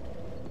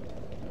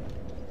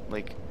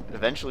 Like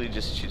eventually,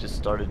 she just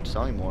started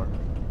selling more.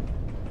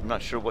 I'm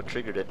not sure what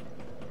triggered it.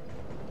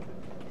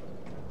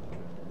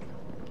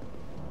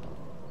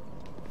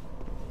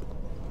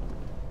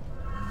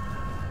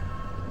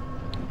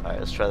 Alright,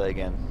 let's try that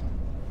again.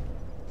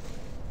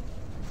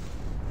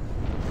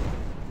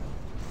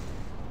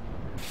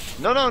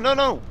 No, no, no,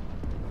 no!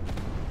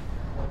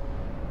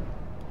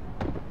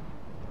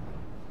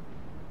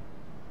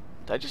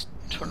 Did I just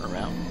turn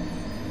around?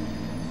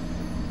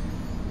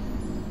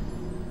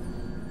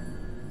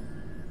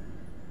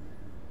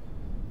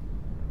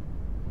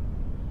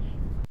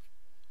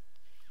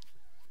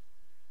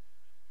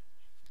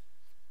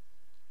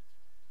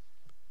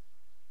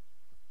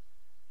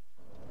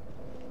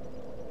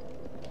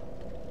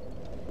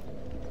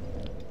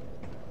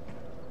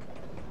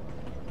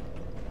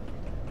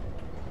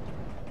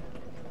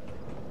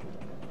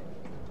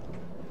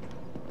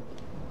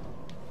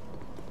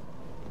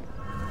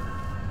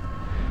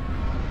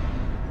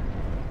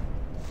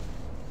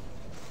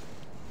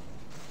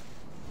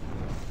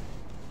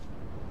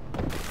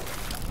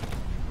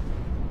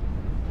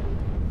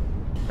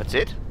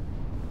 That's it?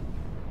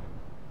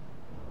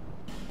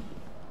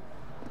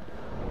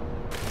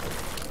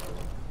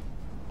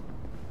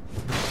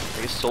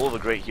 I guess soul of a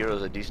great hero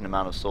is a decent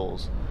amount of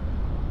souls.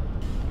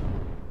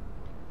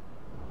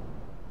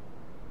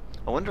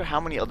 I wonder how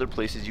many other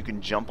places you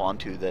can jump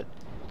onto that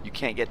you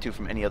can't get to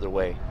from any other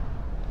way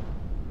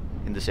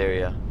in this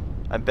area.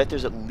 I bet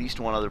there's at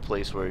least one other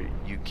place where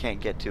you can't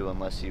get to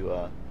unless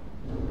you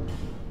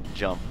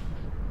jump.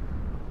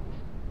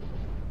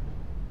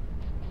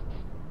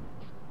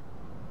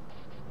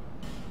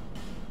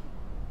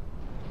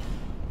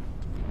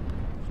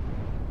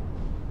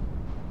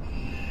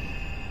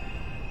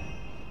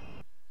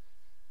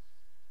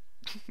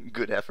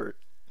 Good effort.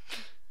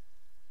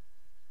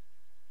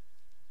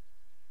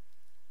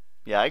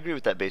 Yeah, I agree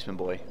with that, Basement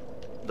Boy.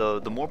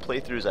 The more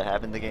playthroughs I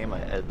have in the game,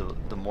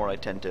 the more I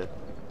tend to...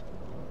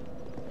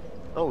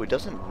 Oh, it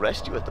doesn't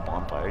rest you at the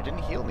bonfire. It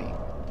didn't heal me.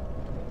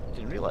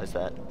 Didn't realize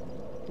that.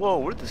 Whoa,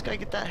 where did this guy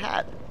get that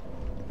hat?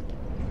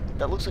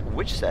 That looks like a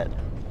witch set.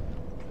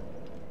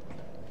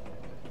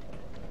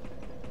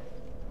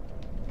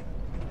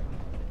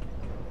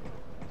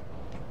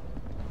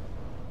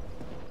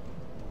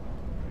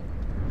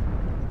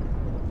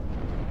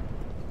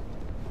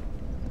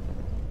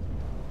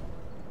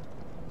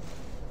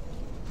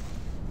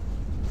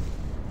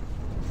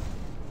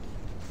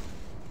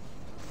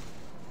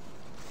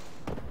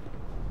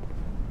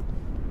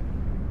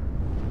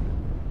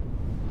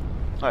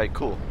 Alright,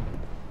 cool.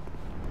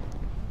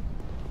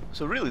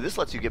 So really, this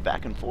lets you get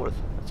back and forth.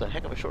 It's a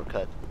heck of a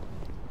shortcut.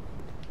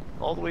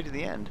 All the way to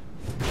the end.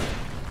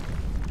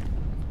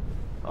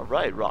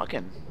 Alright,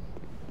 rockin'.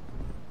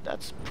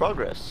 That's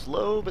progress.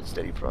 Slow but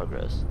steady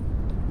progress.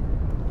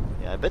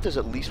 Yeah, I bet there's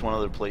at least one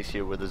other place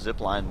here where the zip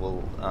line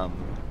will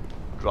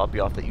drop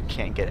you off that you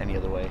can't get any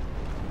other way.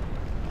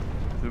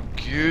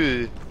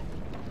 Okay.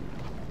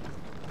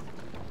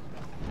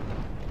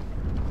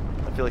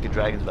 I feel like a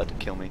dragon's about to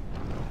kill me.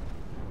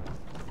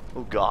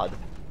 Oh god.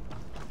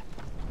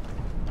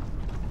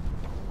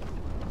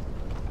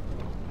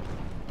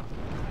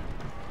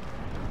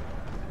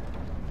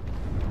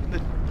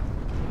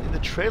 In the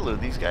trailer,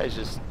 these guys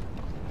just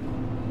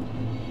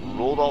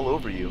rolled all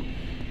over you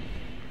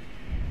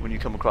when you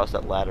come across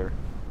that ladder.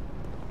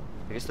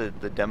 I guess the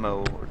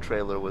demo or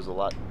trailer was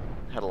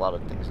had a lot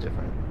of things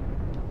different.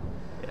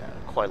 Yeah,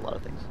 quite a lot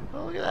of things.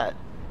 Oh, look at that.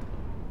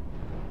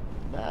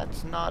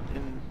 That's not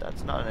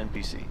an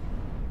NPC.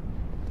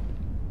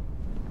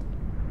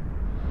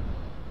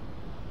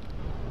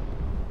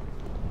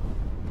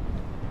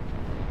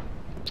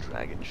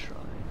 Dragon Shrine.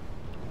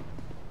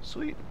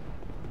 Sweet.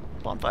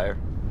 Bonfire.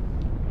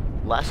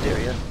 Last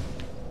area.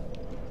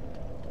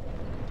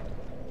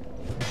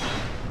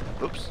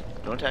 Oops.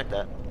 Don't attack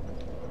that.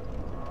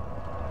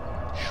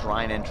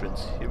 Shrine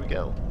entrance. Here we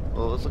go.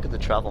 Well, let's look at the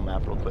travel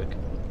map real quick.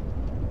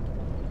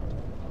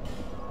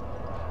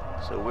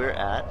 So we're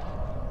at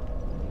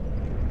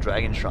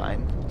Dragon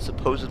Shrine.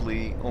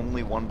 Supposedly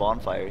only one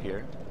bonfire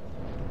here.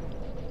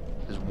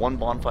 There's one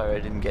bonfire I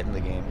didn't get in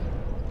the game.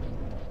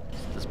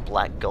 This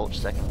Black Gulch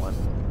second one.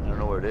 I don't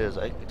know where it is.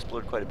 I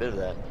explored quite a bit of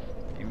that.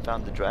 Even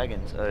found the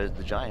dragons,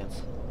 the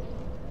giants.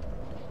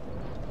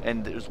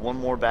 And there's one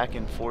more back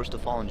in Forest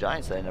of Fallen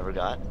Giants that I never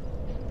got,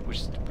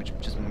 which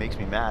just makes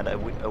me mad. I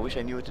wish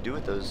I knew what to do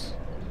with those.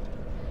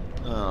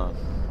 I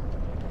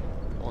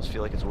almost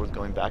feel like it's worth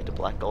going back to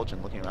Black Gulch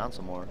and looking around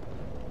some more.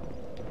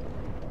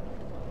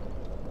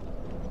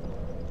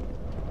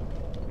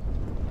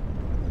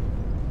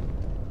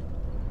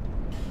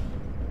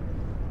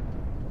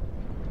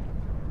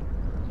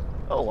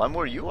 Oh, I'm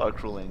where you are,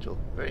 Cruel Angel.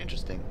 Very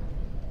interesting.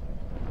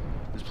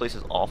 This place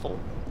is awful.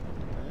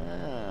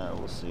 Ah,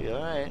 we'll see.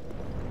 Alright.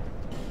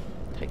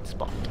 Take the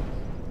spot.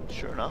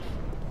 Sure enough.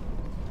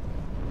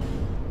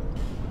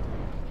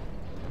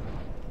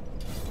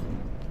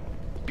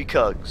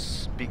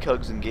 Becugs.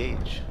 Becugs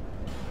engage.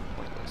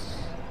 Pointless.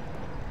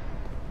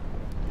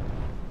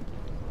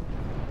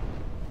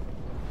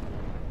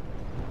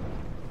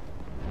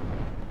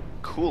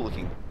 Cool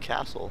looking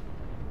castle.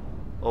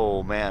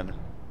 Oh man.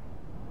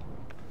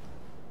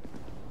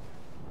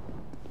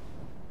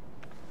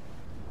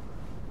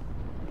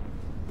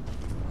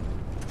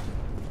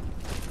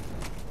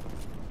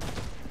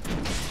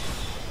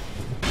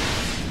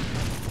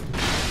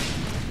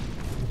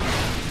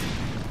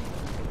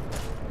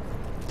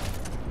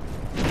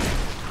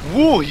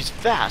 Whoa, he's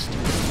fast.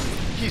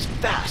 He's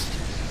fast.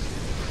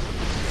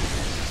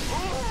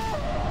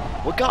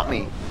 What got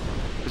me?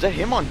 Was that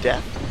him on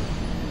death?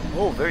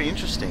 Oh, very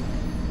interesting.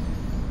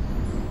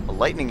 A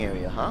lightning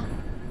area, huh?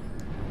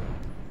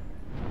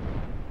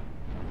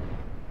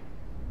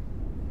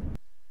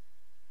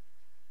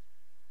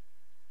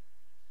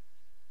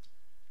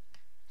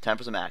 Time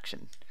for some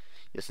action.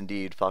 Yes,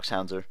 indeed,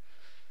 foxhounds are...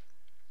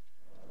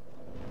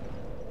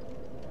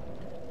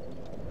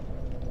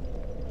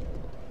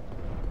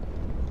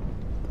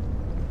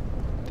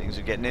 Things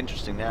are getting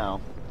interesting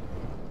now.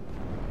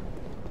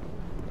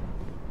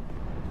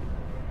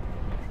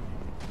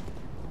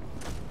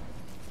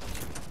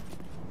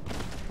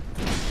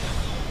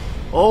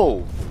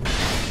 Oh!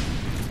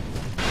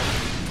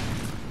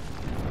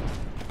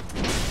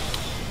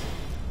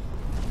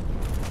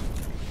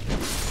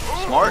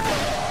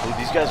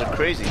 These guys are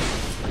crazy.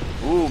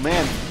 Ooh,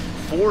 man.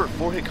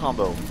 Four hit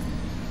combo.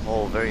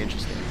 Oh, very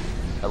interesting.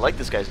 I like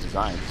this guy's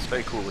design. It's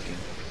very cool looking.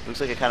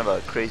 Looks like a kind of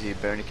a crazy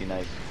Bernicky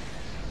knight.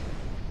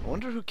 I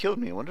wonder who killed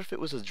me. I wonder if it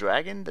was a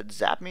dragon that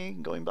zapped me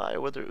going by,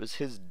 or whether it was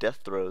his death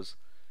throws.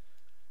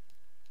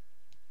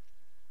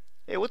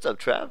 Hey, what's up,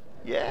 Trav?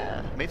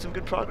 Yeah, made some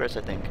good progress,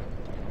 I think.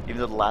 Even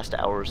though the last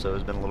hour or so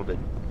has been a little bit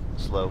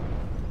slow.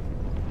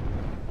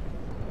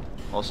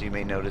 Also, you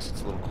may notice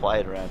it's a little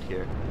quiet around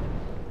here.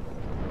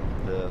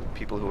 The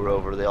people who were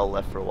over, they all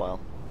left for a while.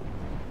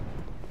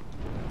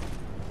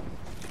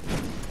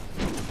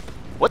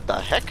 What the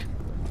heck?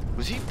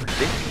 Was he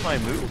predicting my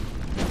move?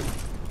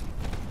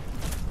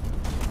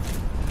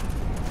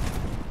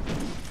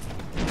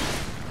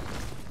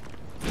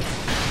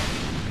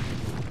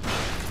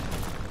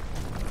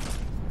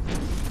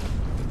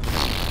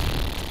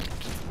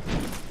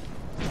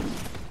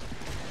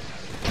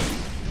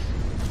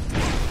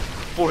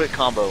 Four-hit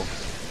combo.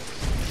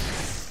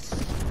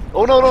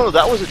 Oh no,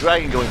 that was a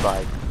dragon going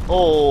by.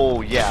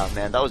 Oh yeah,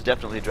 man, that was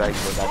definitely a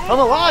dragon going by. I'm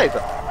alive!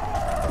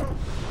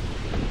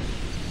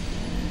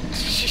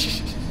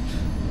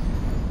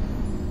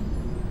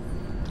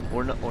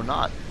 or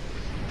not.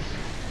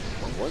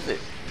 What was it?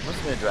 It must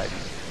have been a dragon.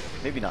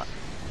 Maybe not.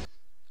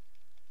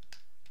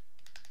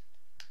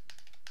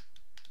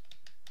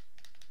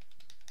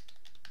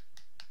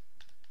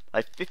 I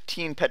have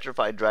 15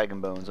 petrified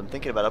dragon bones. I'm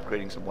thinking about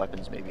upgrading some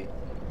weapons, maybe.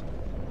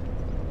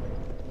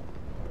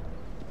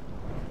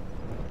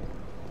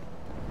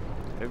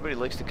 Everybody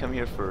likes to come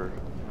here for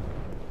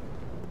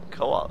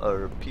co-op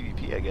or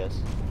PvP, I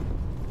guess.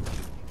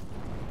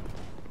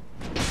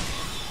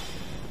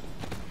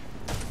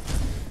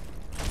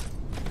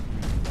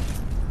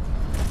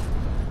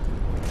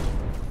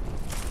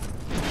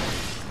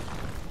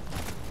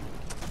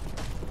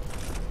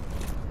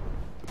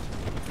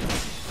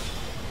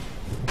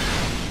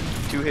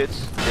 Two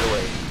hits, get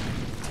away.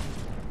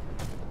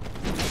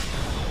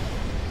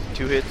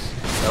 Two hits,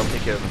 that'll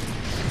take care of him.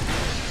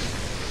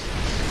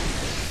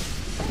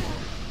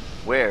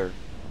 Where?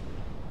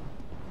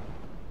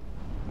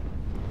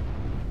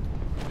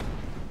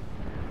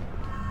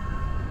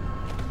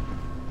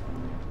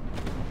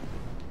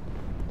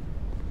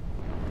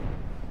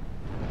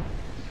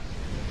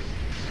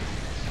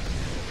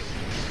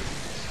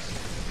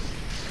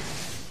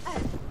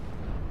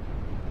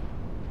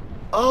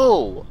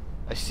 Oh!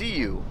 I see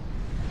you.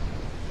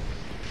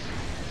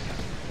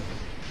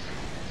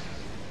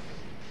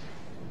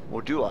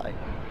 Or do I?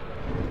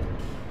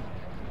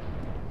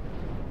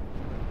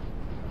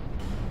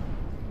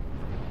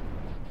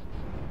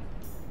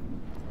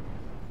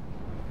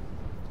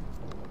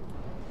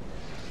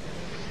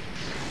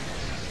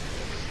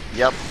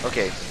 Yep,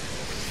 okay.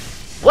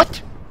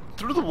 What?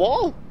 Through the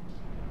wall?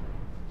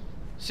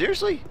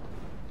 Seriously?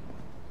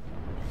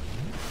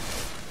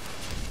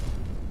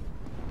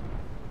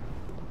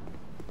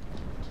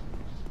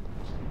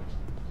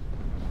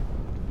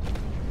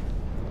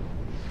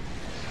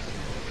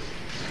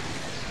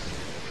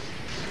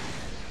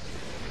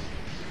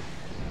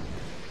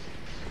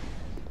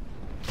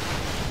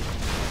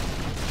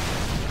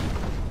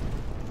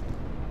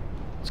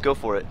 Let's go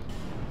for it.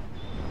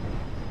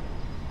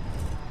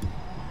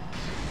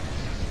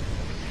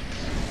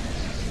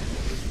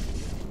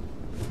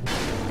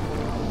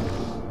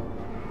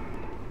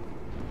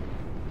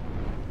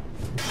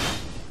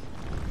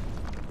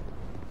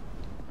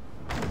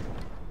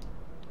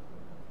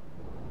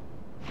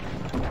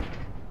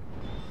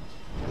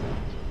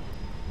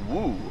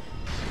 Woo.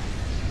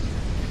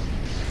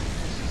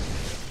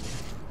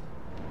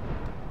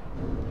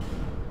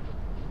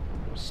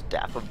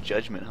 Staff of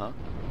Judgment, huh?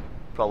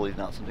 Probably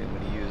not something I'm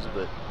going to use,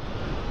 but...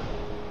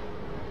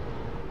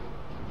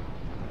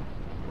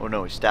 Oh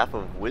no, Staff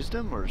of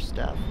Wisdom or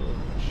Staff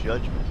of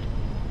Judgment?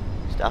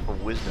 Staff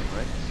of Wisdom,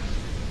 right?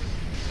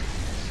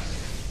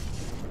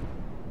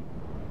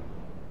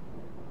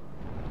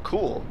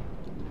 Cool.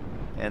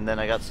 And then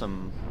I got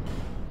some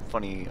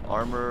funny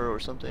armor or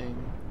something.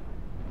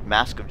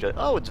 Mask of Judgment.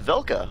 Oh, it's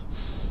Velka!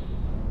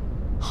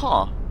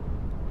 Huh.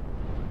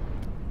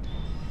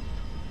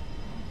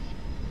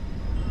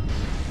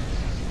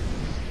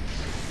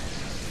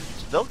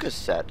 Velka's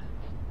set.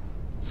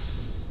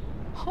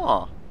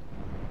 Huh.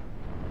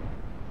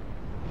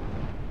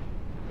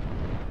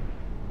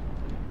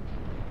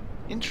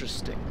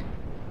 Interesting.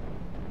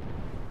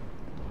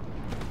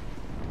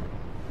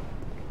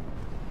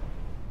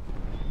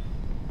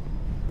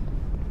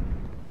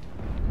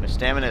 My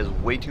stamina is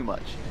way too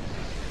much.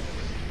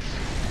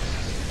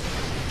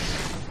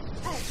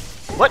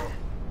 What?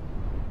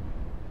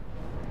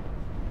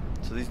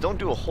 So these don't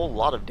do a whole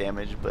lot of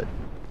damage, but...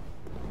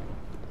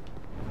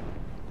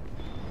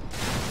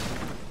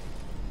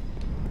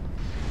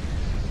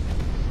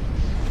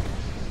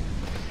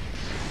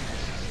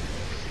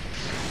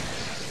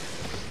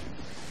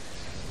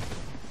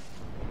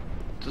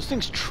 Those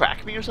things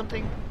track me or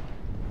something?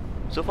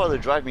 So far they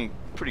drive me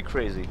pretty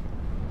crazy.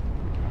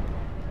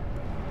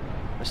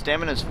 My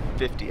stamina is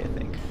 50, I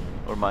think.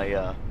 Or my,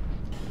 there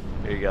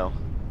you go.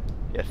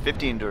 Yeah,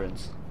 50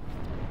 endurance.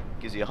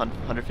 Gives you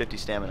 150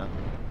 stamina.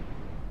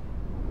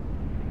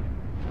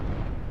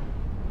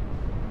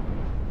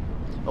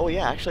 Oh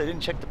yeah, actually I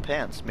didn't check the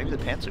pants. Maybe the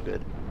pants are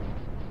good.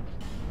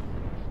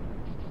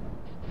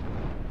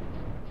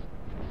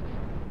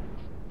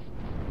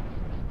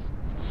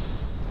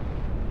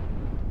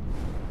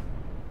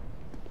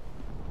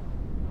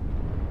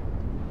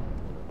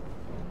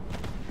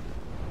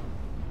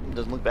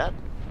 Doesn't look bad.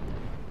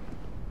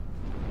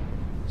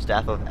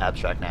 Staff of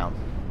Abstract Noun.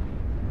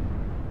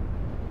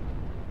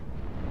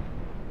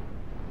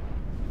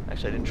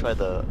 Actually, I didn't try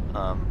the,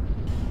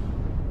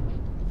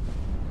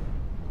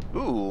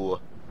 Ooh!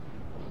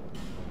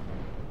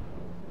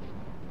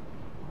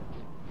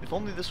 If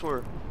only this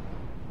were...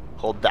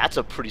 Oh, that's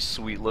a pretty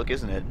sweet look,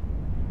 isn't it?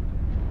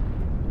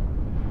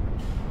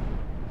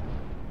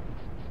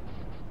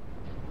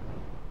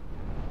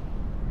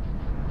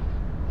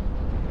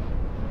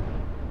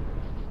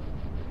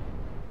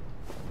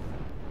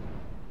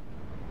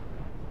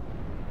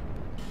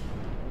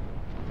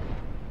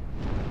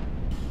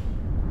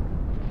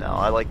 No,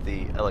 I like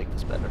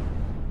this better.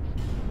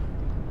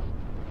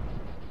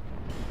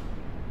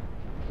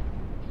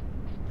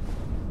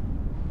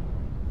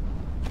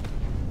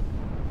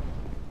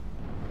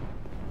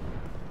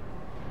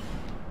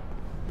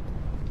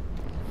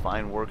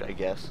 Fine work, I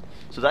guess.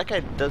 So that guy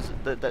does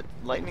that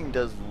lightning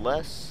does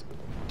less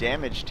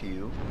damage to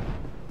you,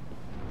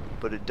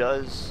 but it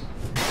does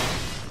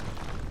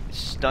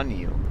stun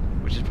you,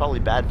 which is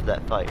probably bad for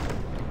that fight.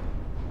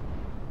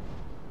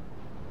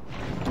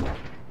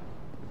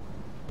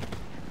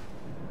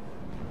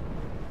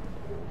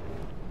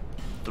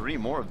 Three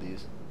more of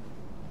these.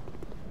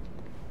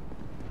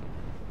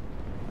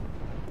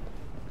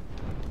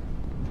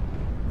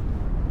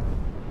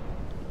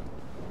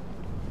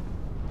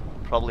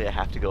 Probably I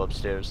have to go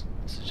upstairs.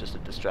 This is just a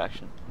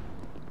distraction.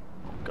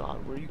 Oh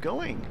god, where are you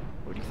going?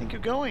 Where do you think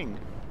you're going?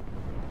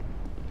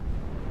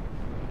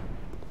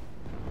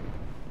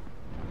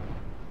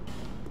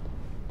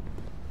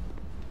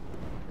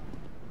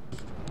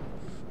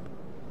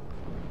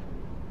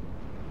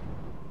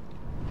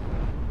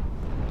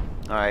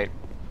 Alright.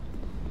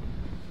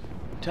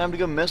 Time to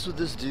go mess with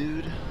this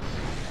dude.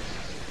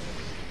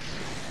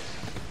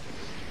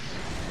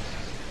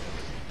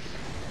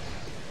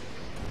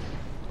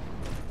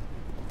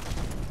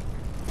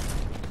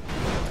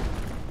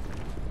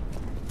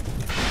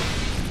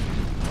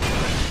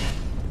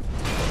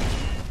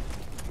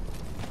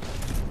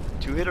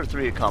 Two-hit or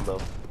three-hit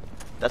combo.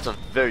 That's a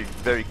very,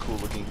 very cool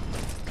looking.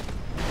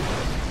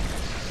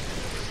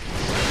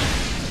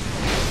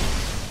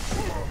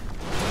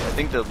 I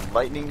think the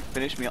lightning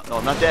finished me off. No,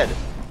 I'm not dead.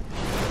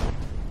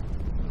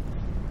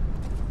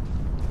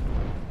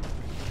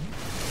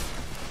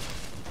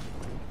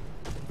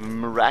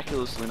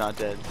 Miraculously not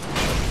dead.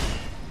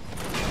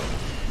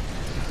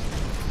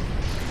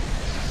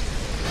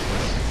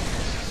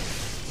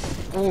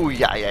 Ooh,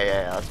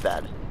 yeah, that's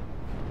bad.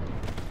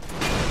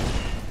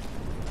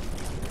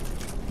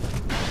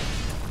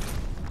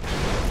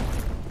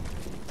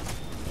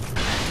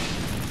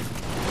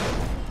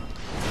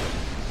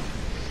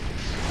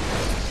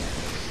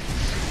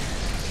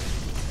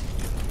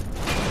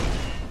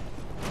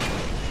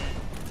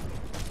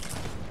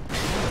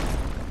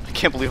 I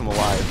can't believe I'm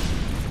alive.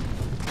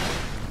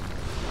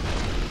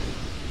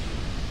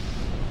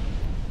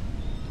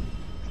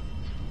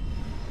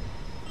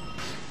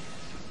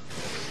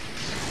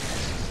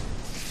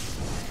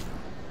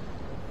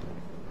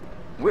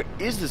 Where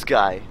is this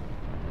guy?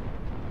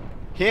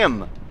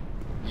 Him!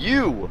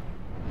 You!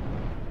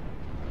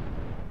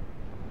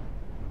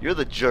 You're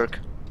the jerk.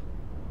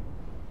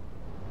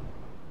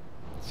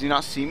 Does he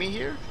not see me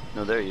here?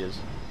 No, there he is.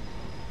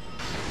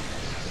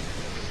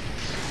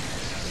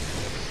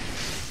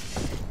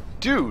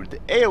 Dude, the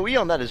AoE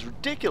on that is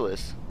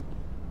ridiculous.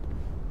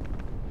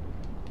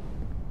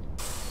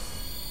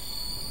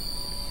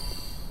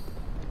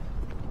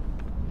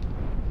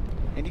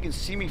 And he can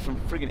see me from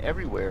friggin'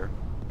 everywhere.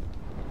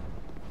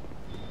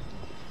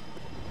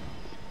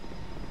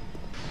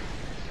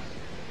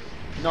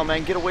 No,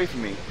 man, get away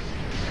from me.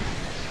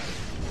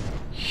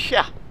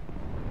 Yeah.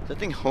 Is that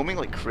thing homing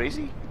like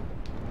crazy?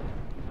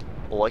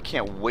 Oh, I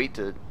can't wait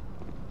to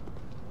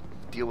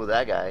deal with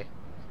that guy.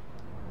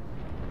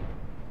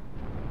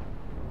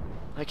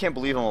 I can't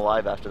believe I'm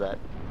alive after that.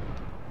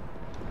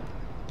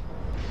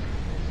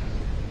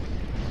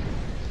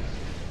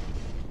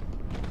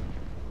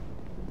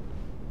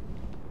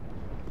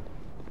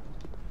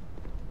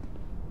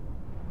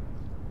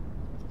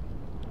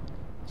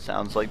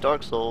 Sounds like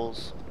Dark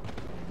Souls.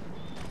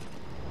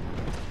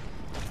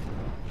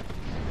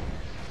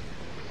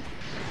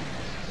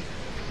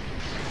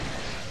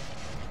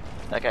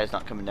 That guy's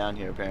not coming down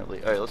here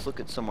apparently. Alright, let's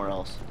look at somewhere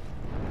else.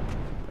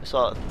 I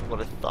saw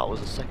what I thought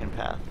was a second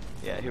path.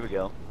 Yeah, here we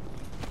go.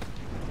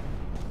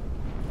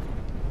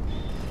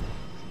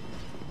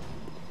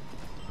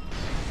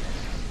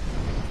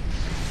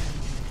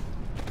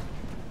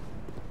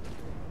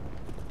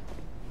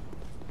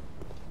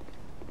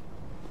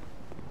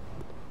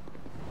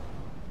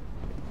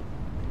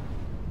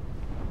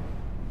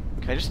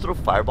 Can I just throw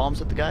firebombs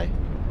at the guy?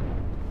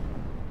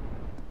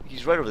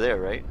 He's right over there,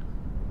 right?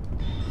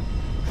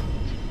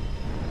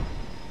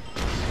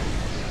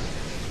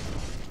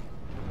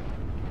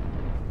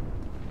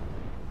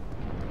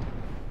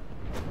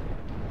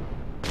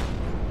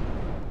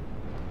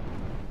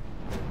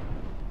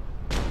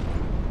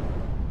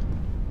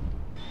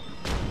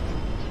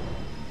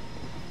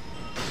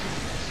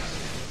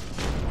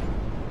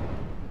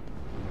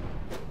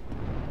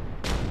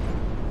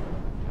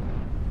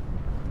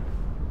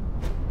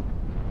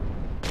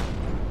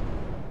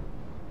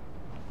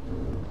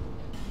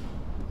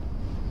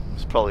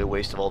 Probably a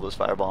waste of all those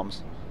fire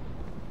bombs.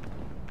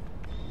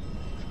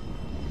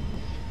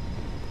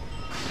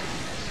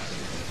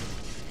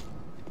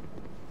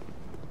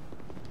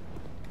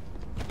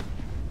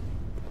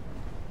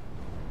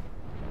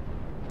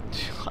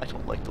 I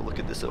don't like the look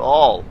at this at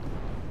all.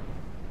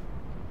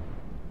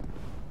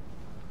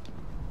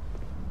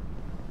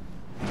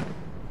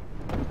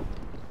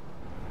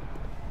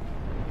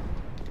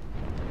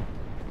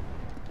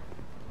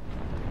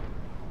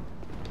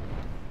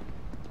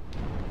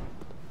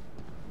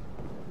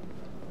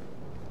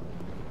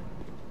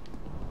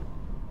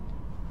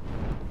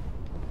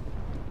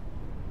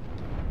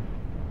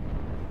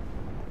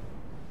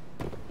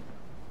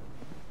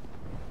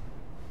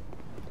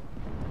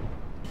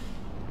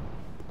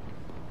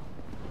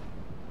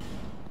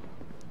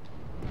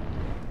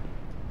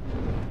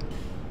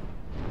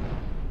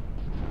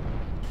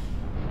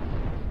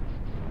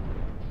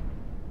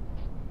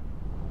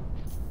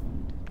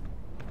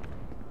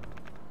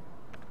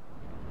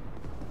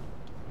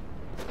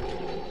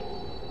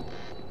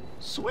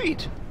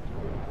 Sweet.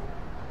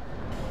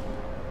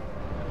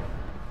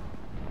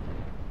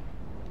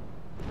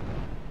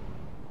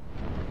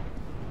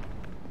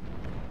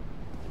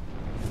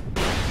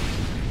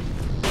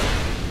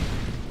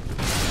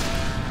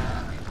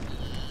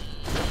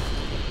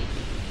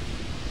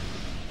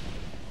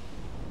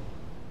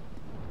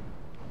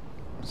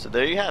 So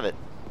there you have it.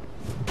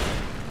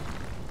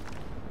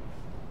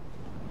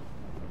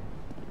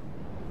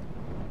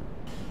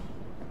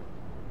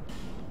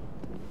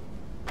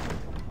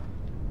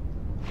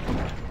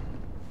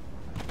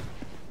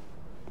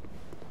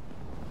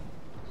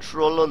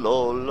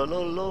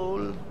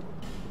 Trollolololol.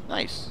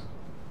 Nice.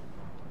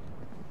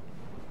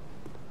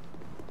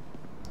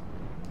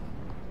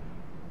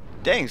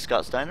 Dang,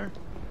 Scott Steiner.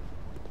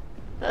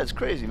 That's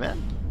crazy,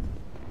 man.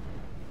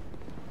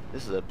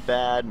 This is a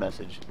bad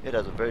message. It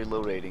has a very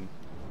low rating.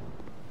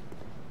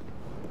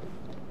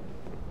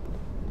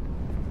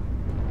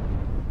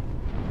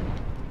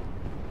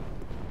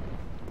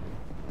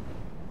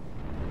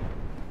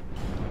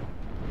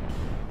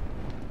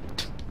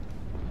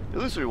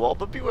 Illusory wall,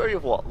 but be wary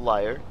of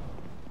liar.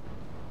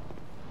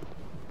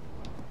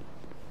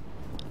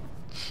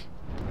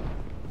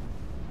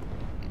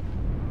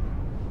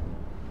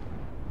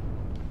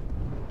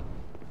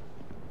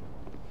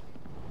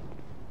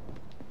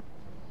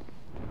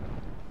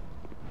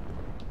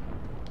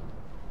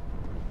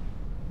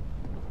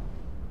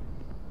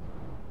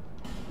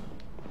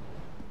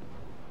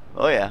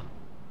 Oh yeah.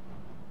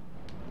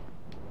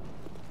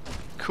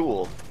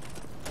 Cool.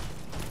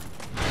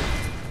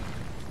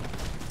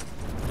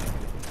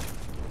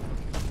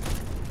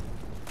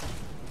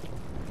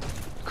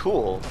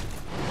 Cool.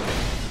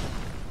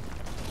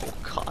 Oh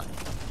god.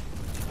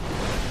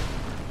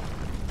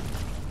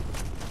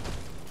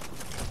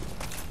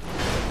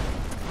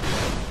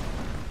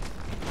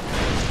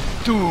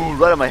 Dude,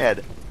 right on my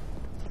head.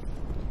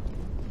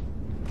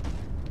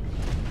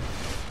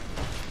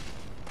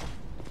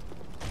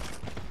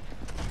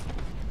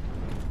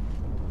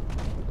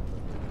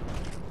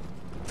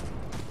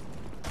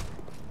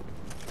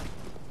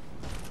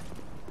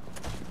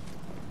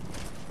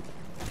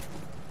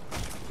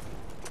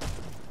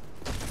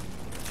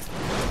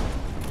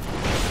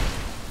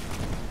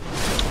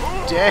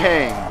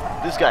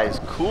 Dang, this guy is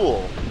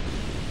cool.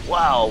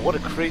 Wow, what a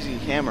crazy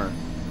hammer.